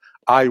want.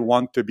 I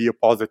want to be a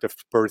positive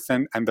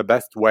person. And the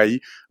best way,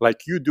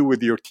 like you do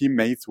with your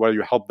teammates, where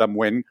you help them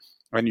win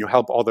and you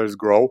help others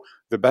grow,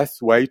 the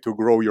best way to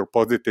grow your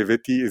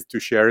positivity is to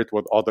share it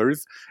with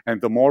others.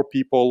 And the more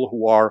people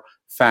who are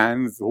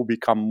fans who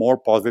become more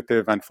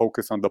positive and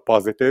focus on the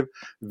positive,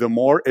 the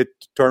more it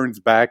turns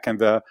back and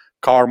the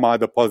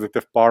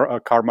positive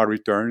karma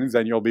returns,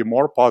 and you'll be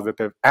more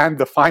positive. And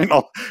the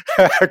final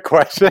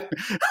question,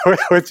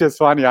 which is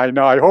funny, I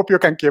know, I hope you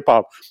can keep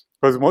up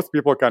because most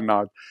people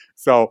cannot.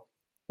 So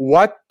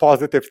what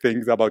positive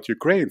things about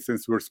Ukraine,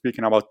 since we're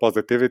speaking about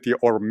positivity,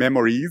 or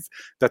memories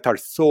that are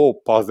so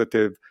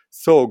positive,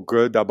 so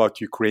good about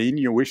Ukraine,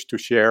 you wish to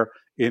share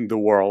in the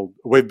world,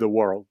 with the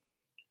world?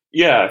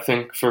 Yeah, I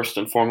think first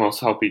and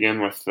foremost, I'll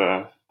begin with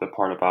the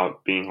part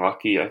about being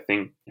lucky. I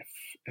think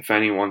if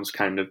anyone's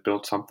kind of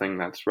built something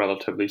that's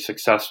relatively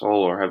successful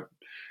or have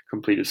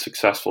completed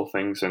successful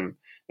things in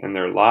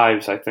their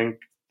lives, I think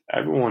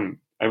everyone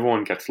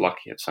gets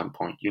lucky at some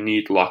point. You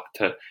need luck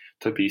to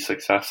be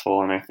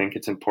successful, and I think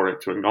it's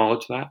important to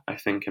acknowledge that. I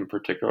think in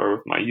particular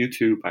with my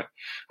YouTube,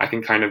 I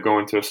can kind of go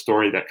into a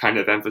story that kind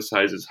of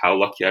emphasizes how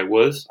lucky I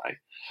was.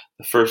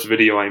 The first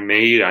video I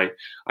made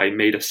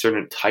a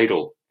certain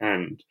title,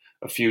 and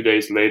a few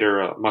days later,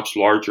 a much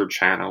larger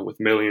channel with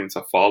millions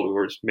of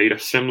followers made a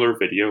similar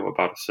video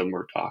about a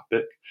similar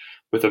topic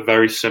with a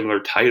very similar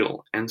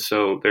title. And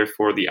so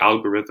therefore the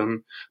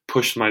algorithm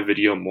pushed my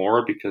video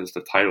more because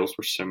the titles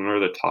were similar,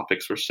 the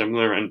topics were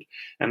similar, and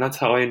that's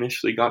how I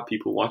initially got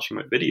people watching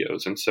my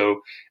videos. And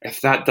so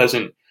if that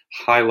doesn't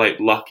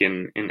highlight luck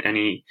in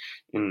a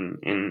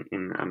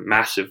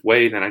massive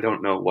way, then I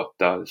don't know what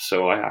does.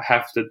 So I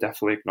have to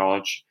definitely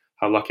acknowledge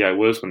how lucky I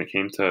was when it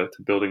came to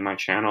building my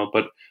channel.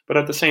 But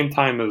at the same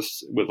time,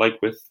 as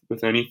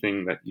with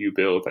anything that you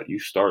build, that you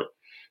start,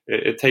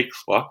 it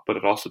takes luck, but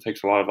it also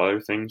takes a lot of other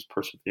things: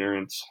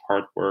 perseverance,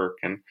 hard work,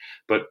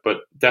 but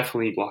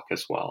definitely luck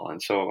as well.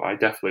 And so I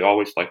definitely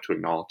always like to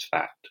acknowledge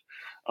that.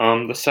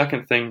 The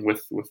second thing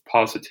with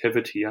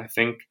positivity, I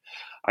think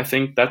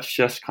that's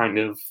just kind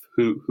of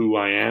who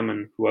I am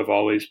and who I've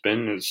always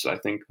been. Is I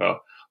think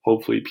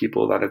hopefully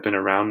people that have been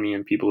around me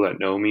and people that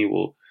know me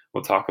will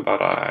talk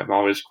about. I'm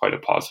always quite a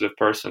positive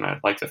person. I'd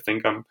like to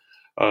think I'm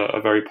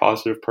a very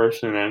positive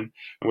person, and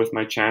with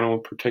my channel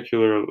in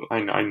particular,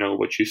 I know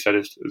what you said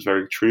is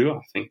very true.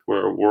 I think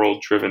we're a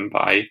world driven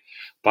by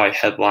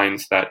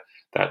headlines that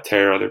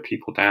tear other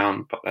people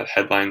down, but that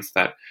headlines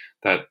that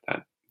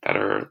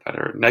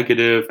are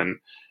negative and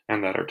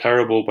that are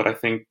terrible. But I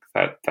think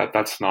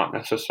that's not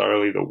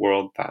necessarily the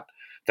world that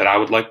I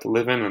would like to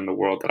live in, and the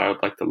world that I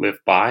would like to live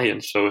by.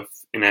 And so if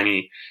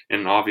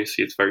and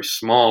obviously it's very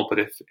small, but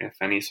if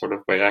any sort of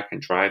way I can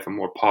drive a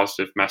more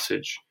positive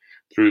message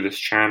through this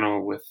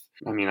channel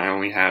I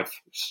only have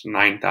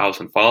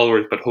 9,000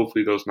 followers, but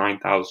hopefully those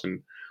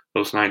 9,000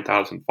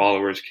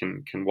 followers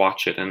can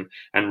watch it and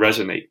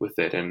resonate with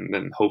it, and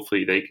then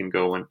hopefully they can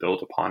go and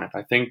build upon it.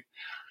 I think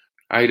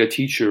I had a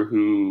teacher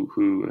who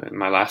in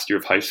my last year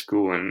of high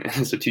school, and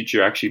as a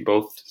teacher, actually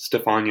both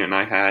Stefania and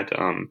I had,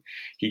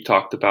 he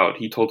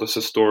told us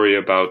a story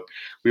about,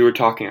 we were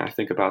talking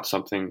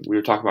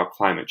about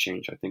climate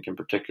change, I think in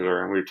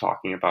particular, and we were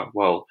talking about,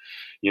 well,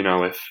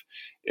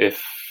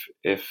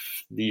 if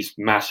these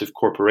massive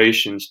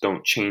corporations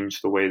don't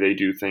change the way they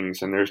do things,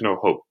 then there's no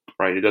hope,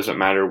 right? It doesn't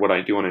matter what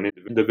I do on an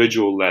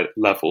individual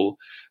level.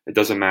 It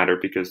doesn't matter,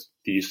 because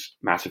these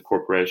massive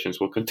corporations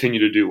will continue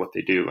to do what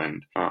they do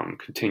and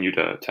continue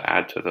to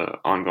add to the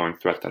ongoing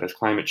threat that is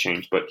climate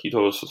change. But he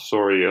told us a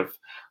story of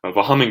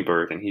a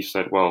hummingbird, and he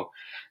said, well,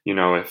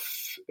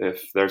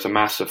 if there's a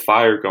massive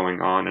fire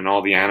going on and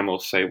all the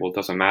animals say, well, it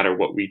doesn't matter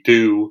what we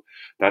do,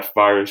 that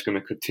fire is going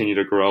to continue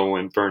to grow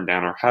and burn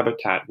down our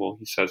habitat. Well,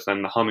 he says,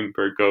 then the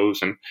hummingbird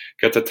goes and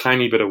gets a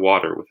tiny bit of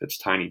water with its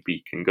tiny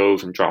beak and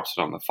goes and drops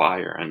it on the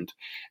fire. And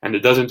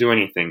it doesn't do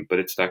anything, but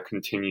it's that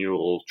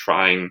continual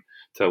trying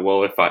to,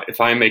 well, if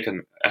I make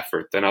an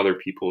effort, then other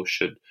people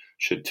should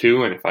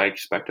too. And if I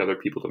expect other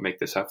people to make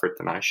this effort,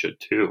 then I should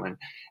too. And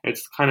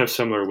it's kind of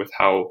similar with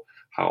how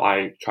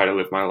I try to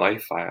live my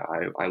life.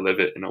 I live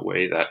it in a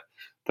way that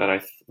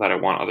I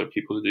want other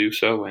people to do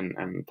so,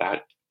 and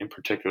that in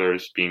particular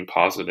is being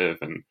positive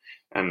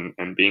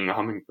and being a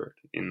hummingbird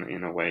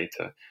in a way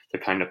to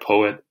kind of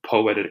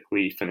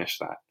poetically finish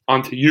that.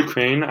 On to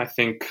Ukraine. I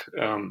think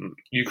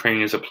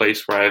Ukraine is a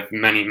place where I have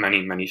many,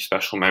 many, many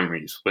special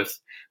memories with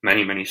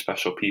many, many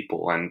special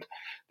people, and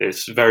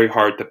it's very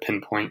hard to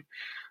pinpoint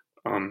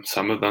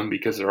some of them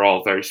because they're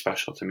all very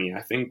special to me.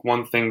 I think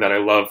one thing that I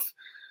love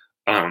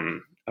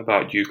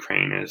about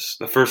Ukraine is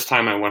the first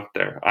time I went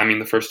there.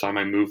 The first time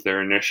I moved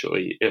there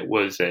initially, it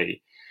was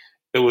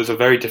it was a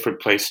very different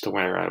place to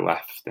where I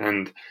left,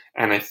 and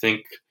I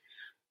think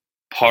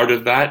part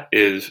of that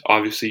is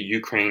obviously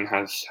Ukraine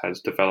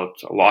has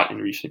developed a lot in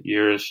recent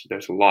years.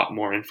 There's a lot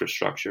more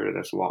infrastructure.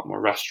 There's a lot more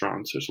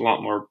restaurants. There's a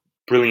lot more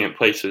brilliant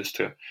places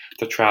to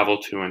travel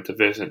to and to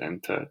visit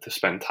and to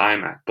spend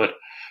time at. But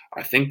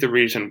I think the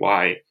reason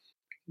why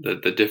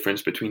the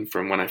difference between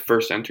from when I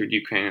first entered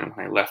Ukraine and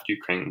when I left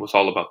Ukraine was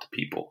all about the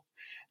people,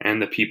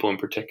 and the people in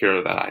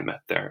particular that I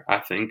met there. I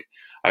think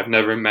I've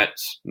never met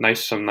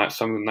some of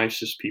the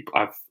nicest people.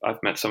 I've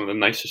met some of the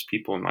nicest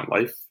people in my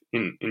life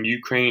in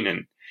Ukraine,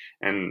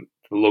 and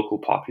the local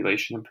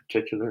population in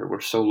particular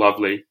were so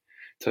lovely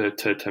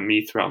to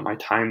me throughout my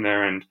time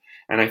there, and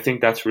I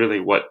think that's really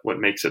what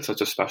makes it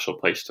such a special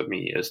place to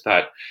me, is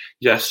that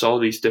yes, all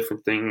these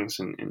different things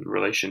in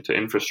relation to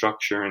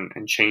infrastructure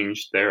and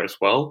change there as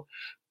well,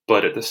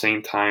 but at the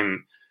same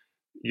time,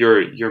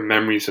 your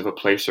memories of a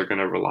place are going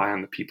to rely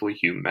on the people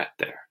you met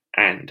there.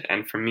 And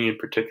for me in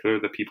particular,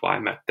 the people I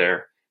met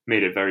there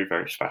made it very,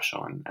 very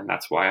special. And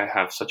that's why I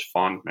have such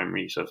fond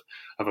memories of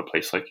a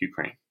place like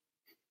Ukraine.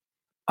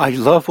 I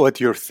love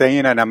what you're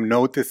saying, and I'm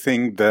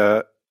noticing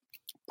the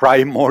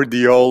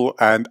primordial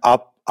and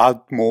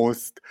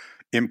utmost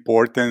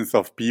importance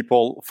of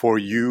people for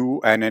you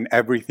and in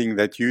everything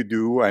that you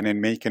do and in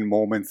making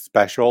moments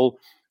special,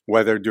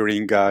 whether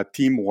during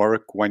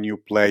teamwork when you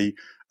play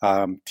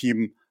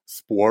team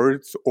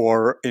sports,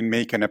 or in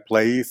making a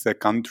place, a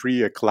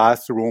country, a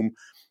classroom,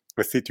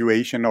 a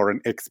situation, or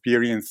an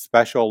experience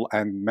special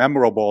and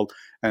memorable,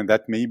 and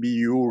that maybe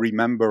you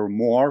remember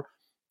more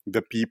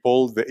the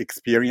people, the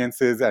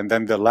experiences, and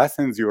then the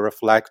lessons you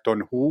reflect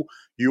on who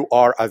you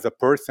are as a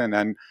person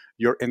and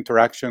your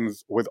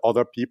interactions with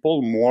other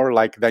people, more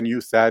like than you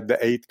said, the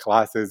 8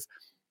 classes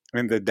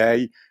in the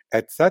day,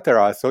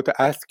 etc. So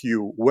to ask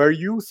you, were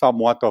you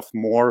somewhat of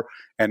more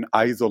an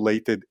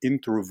isolated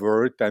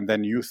introvert, and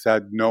then you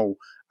said, no,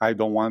 I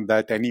don't want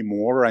that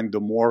anymore, and the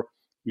more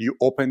you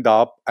opened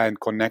up and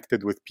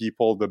connected with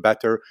people, the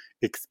better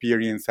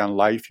experience and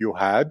life you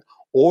had?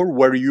 Or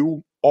were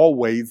you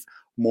always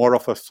more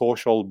of a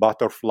social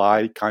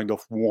butterfly, kind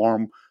of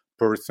warm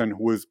person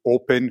who is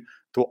open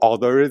to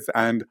others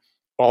and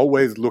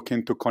always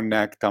looking to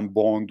connect and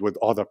bond with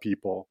other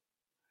people?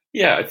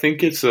 Yeah, I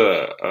think it's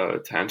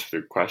to answer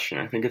the question,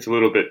 I think it's a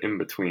little bit in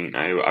between.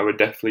 I would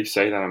definitely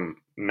say that I'm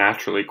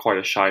naturally quite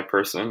a shy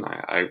person.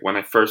 I when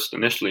I first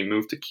initially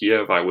moved to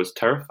Kiev, I was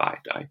terrified.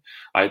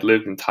 I'd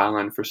lived in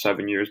Thailand for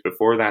 7 years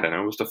before that, and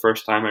it was the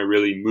first time I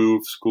really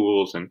moved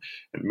schools and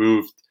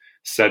moved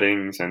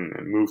settings and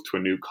moved to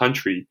a new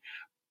country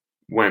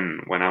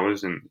when I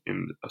was in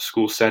a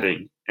school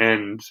setting.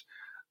 And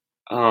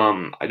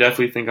I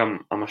definitely think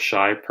I'm a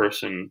shy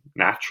person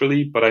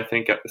naturally, but I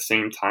think at the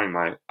same time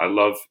I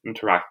love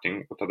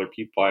interacting with other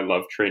people. I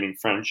love creating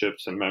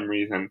friendships and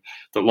memories, and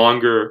the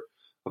longer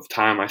of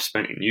time I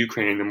spent in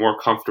Ukraine, the more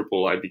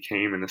comfortable I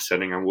became in the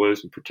setting I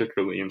was, and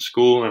particularly in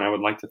school. And I would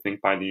like to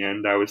think by the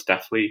end I was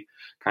definitely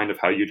kind of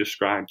how you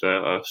described,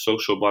 a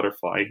social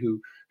butterfly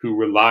who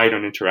relied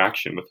on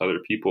interaction with other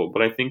people.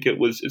 But I think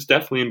it's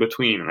definitely in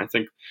between, and I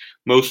think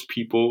most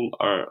people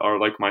are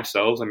like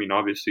myself. I mean,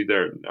 obviously,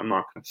 I'm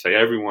not going to say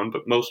everyone,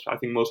 but I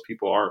think most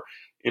people are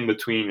in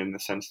between, in the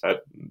sense that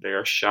they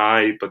are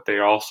shy, but they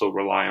also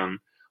rely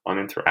on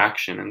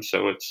interaction. And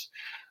so it's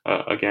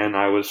again,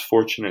 I was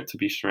fortunate to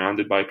be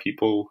surrounded by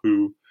people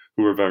who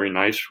were very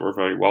nice, who were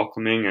very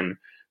welcoming, and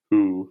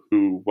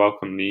who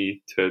welcomed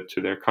me to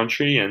their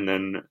country. And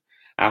then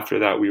after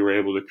that, we were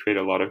able to create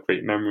a lot of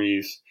great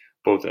memories,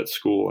 both at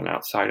school and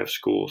outside of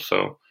school.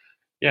 So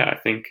yeah, I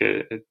think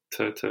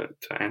to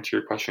answer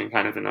your question,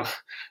 kind of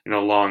in a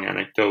long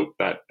anecdote,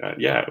 that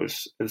yeah,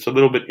 it's a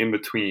little bit in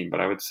between,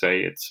 but I would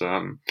say it's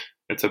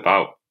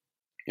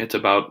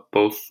about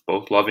both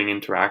loving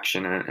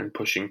interaction and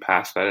pushing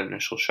past that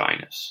initial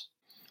shyness.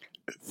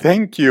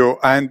 Thank you.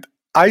 And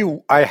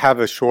I have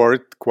a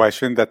short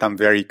question that I'm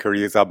very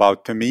curious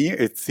about. To me,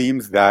 it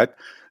seems that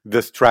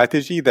the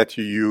strategy that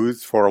you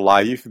use for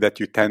life,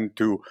 that you tend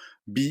to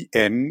be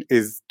in,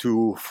 is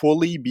to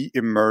fully be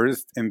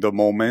immersed in the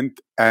moment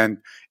and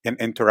in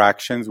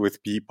interactions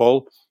with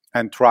people,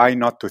 and try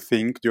not to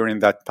think during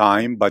that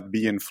time, but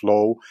be in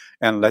flow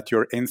and let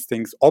your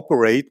instincts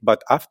operate.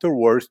 But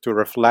afterwards, to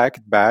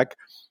reflect back,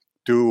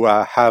 to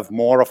have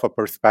more of a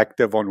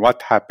perspective on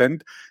what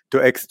happened, to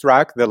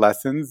extract the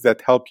lessons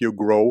that help you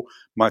grow,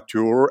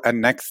 mature,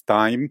 and next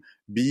time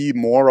be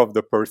more of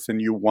the person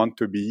you want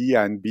to be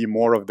and be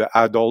more of the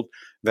adult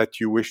that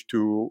you wish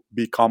to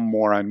become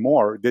more and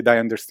more. Did I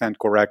understand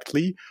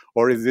correctly,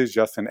 or is this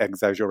just an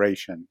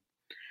exaggeration?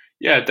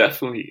 Yeah,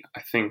 definitely.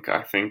 I think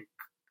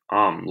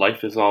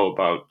life is all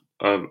about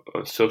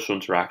a social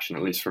interaction,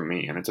 at least for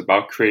me, and it's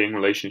about creating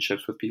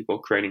relationships with people,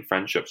 creating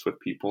friendships with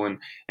people,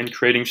 and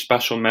creating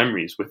special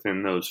memories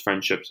within those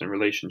friendships and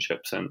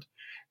relationships. And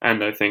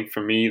I think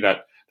for me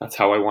that's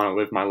how I want to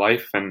live my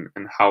life, and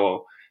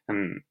how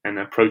and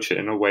approach it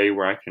in a way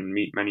where I can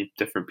meet many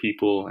different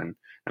people and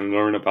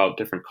learn about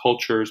different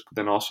cultures, but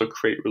then also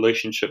create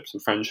relationships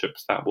and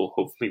friendships that will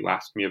hopefully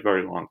last me a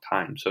very long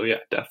time. So yeah,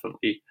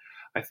 definitely.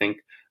 I think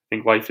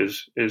think life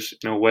is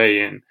in a way,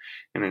 and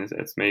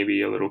it's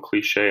maybe a little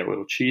cliche, a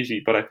little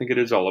cheesy, but I think it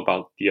is all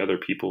about the other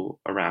people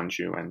around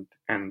you,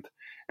 and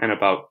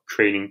about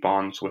creating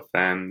bonds with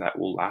them that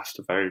will last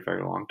a very,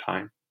 very long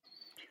time.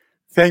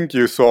 Thank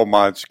you so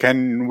much.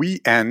 Can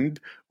we end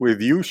with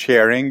you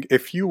sharing,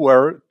 if you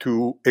were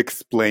to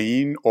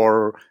explain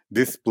or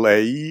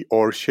display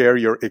or share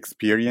your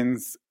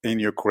experience in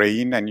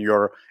Ukraine and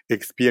your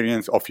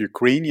experience of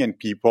Ukrainian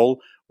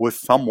people with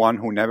someone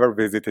who never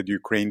visited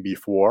Ukraine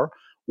before,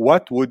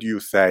 what would you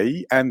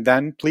say? And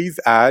then please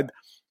add,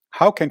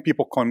 how can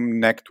people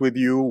connect with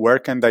you? Where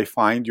can they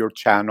find your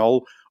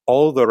channel?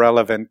 All the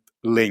relevant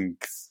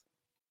links.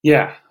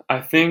 Yeah, I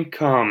think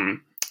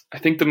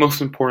the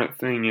most important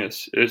thing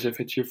is if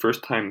it's your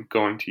first time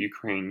going to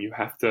Ukraine, you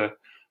have to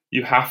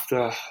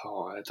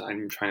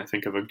I'm trying to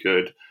think of a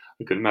good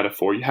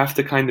metaphor. You have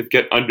to kind of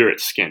get under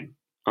its skin.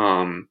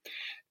 And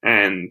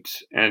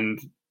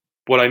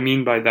what I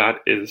mean by that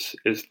is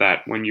that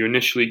when you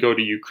initially go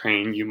to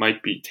Ukraine, you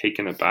might be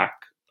taken aback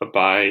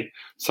by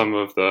some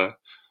of the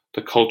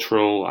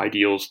cultural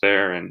ideals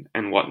there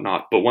and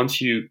whatnot. But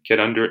once you get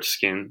under its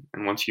skin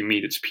and once you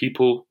meet its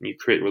people and you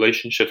create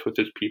relationships with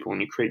its people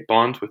and you create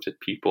bonds with its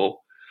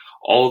people,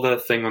 all the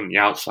thing on the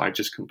outside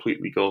just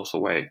completely goes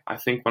away. I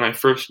think when I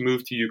first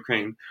moved to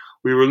Ukraine,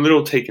 we were a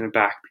little taken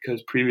aback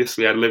because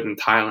previously I lived in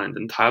Thailand,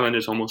 and Thailand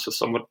is almost a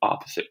somewhat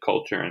opposite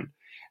culture.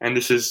 And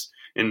this is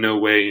in no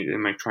way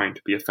am I trying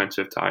to be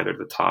offensive to either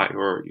the Thai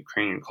or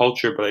Ukrainian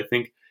culture, but I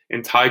think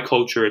in Thai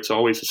culture, it's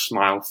always a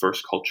smile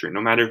first culture.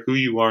 No matter who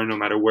you are, no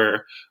matter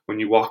where, when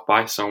you walk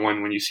by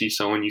someone, when you see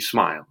someone, you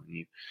smile and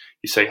you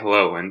say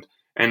hello. And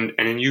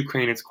in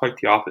Ukraine, it's quite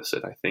the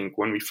opposite. I think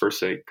when we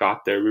first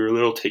got there, we were a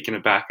little taken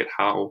aback at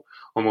how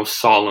almost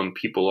solemn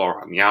people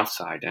are on the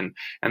outside. And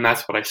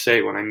that's what I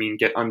say when I mean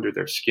get under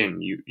their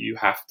skin. You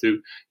have to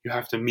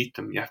meet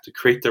them. You have to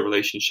create the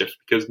relationships,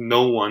 because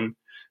no one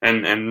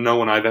and no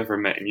one I've ever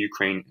met in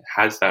Ukraine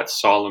has that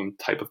solemn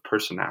type of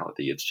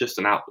personality. It's just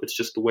it's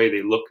just the way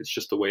they look. It's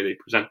just the way they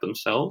present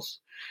themselves.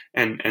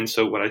 And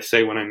so what I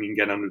say when I mean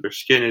get under their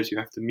skin is you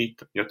have to meet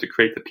them. You have to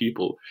create the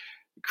people,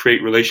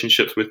 create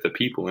relationships with the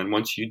people. And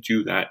once you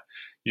do that,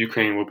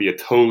 Ukraine will be a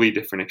totally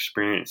different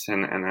experience.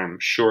 And I'm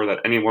sure that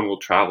anyone will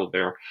travel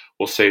there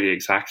will say the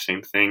exact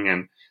same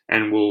thing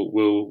and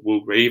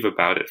will rave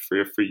about it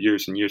for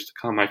years and years to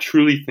come. I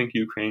truly think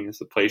Ukraine is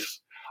the place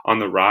on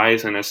the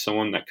rise, and as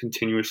someone that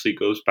continuously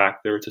goes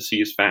back there to see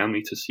his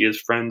family, to see his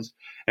friends,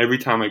 every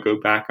time I go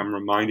back, I'm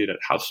reminded at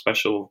how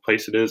special of a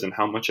place it is and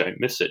how much I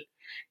miss it.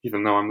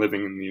 Even though I'm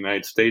living in the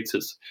United States,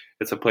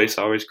 it's a place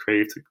I always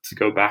crave to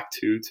go back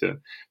to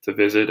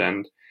visit,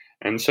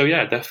 and so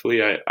yeah,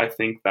 definitely I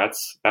think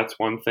that's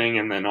one thing.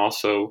 And then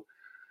also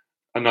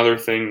another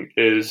thing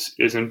is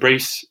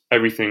embrace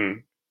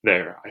everything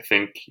there. I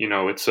think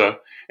it's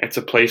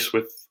a place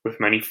with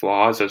many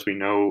flaws, as we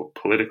know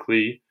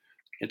politically.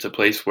 It's a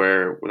place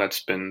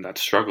that's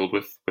struggled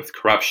with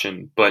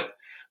corruption, but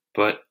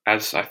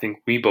as I think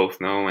we both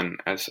know, and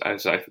as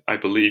I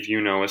believe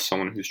you know, as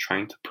someone who's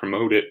trying to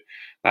promote it,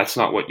 that's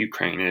not what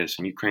Ukraine is.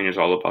 And Ukraine is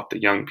all about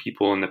the young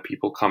people and the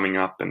people coming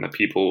up and the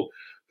people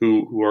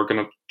who are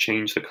going to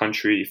change the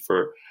country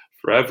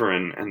forever,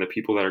 and the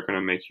people that are going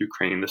to make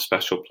Ukraine the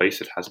special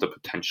place it has the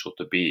potential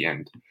to be.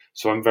 And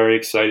so I'm very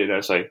excited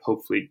as I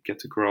hopefully get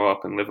to grow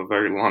up and live a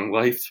very long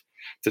life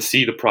to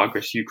see the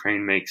progress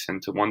Ukraine makes,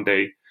 and to one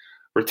day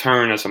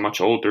return as a much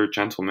older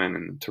gentleman,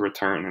 and to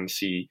return and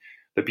see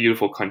the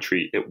beautiful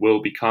country it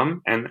will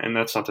become. And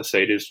that's not to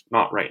say it is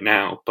not right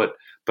now, but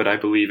I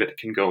believe it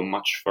can go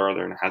much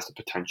further and it has the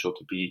potential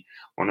to be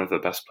one of the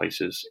best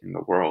places in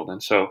the world.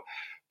 And so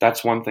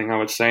that's one thing I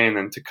would say. And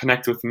then to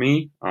connect with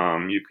me,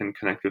 you can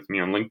connect with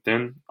me on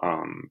LinkedIn,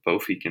 Bo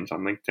Feekins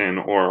on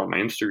LinkedIn, or on my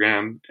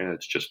Instagram.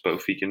 It's just Bo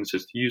Feekins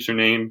is the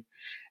username.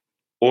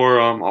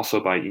 Or also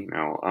by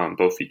email,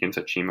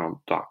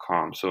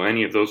 bofeekins@gmail.com. So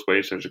any of those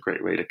ways, there's a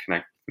great way to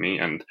connect with me.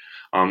 And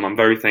I'm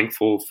very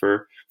thankful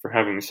for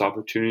having this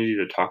opportunity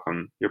to talk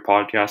on your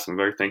podcast. I'm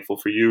very thankful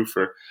for you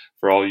for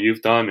all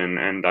you've done,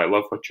 and I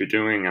love what you're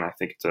doing. And I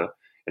think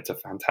it's a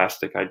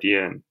fantastic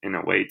idea in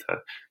a way to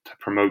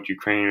promote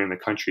Ukraine and the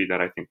country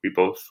that I think we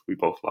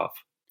both love.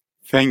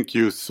 Thank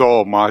you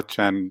so much,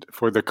 and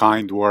for the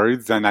kind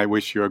words, and I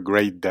wish you a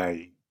great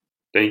day.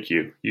 Thank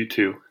you. You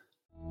too.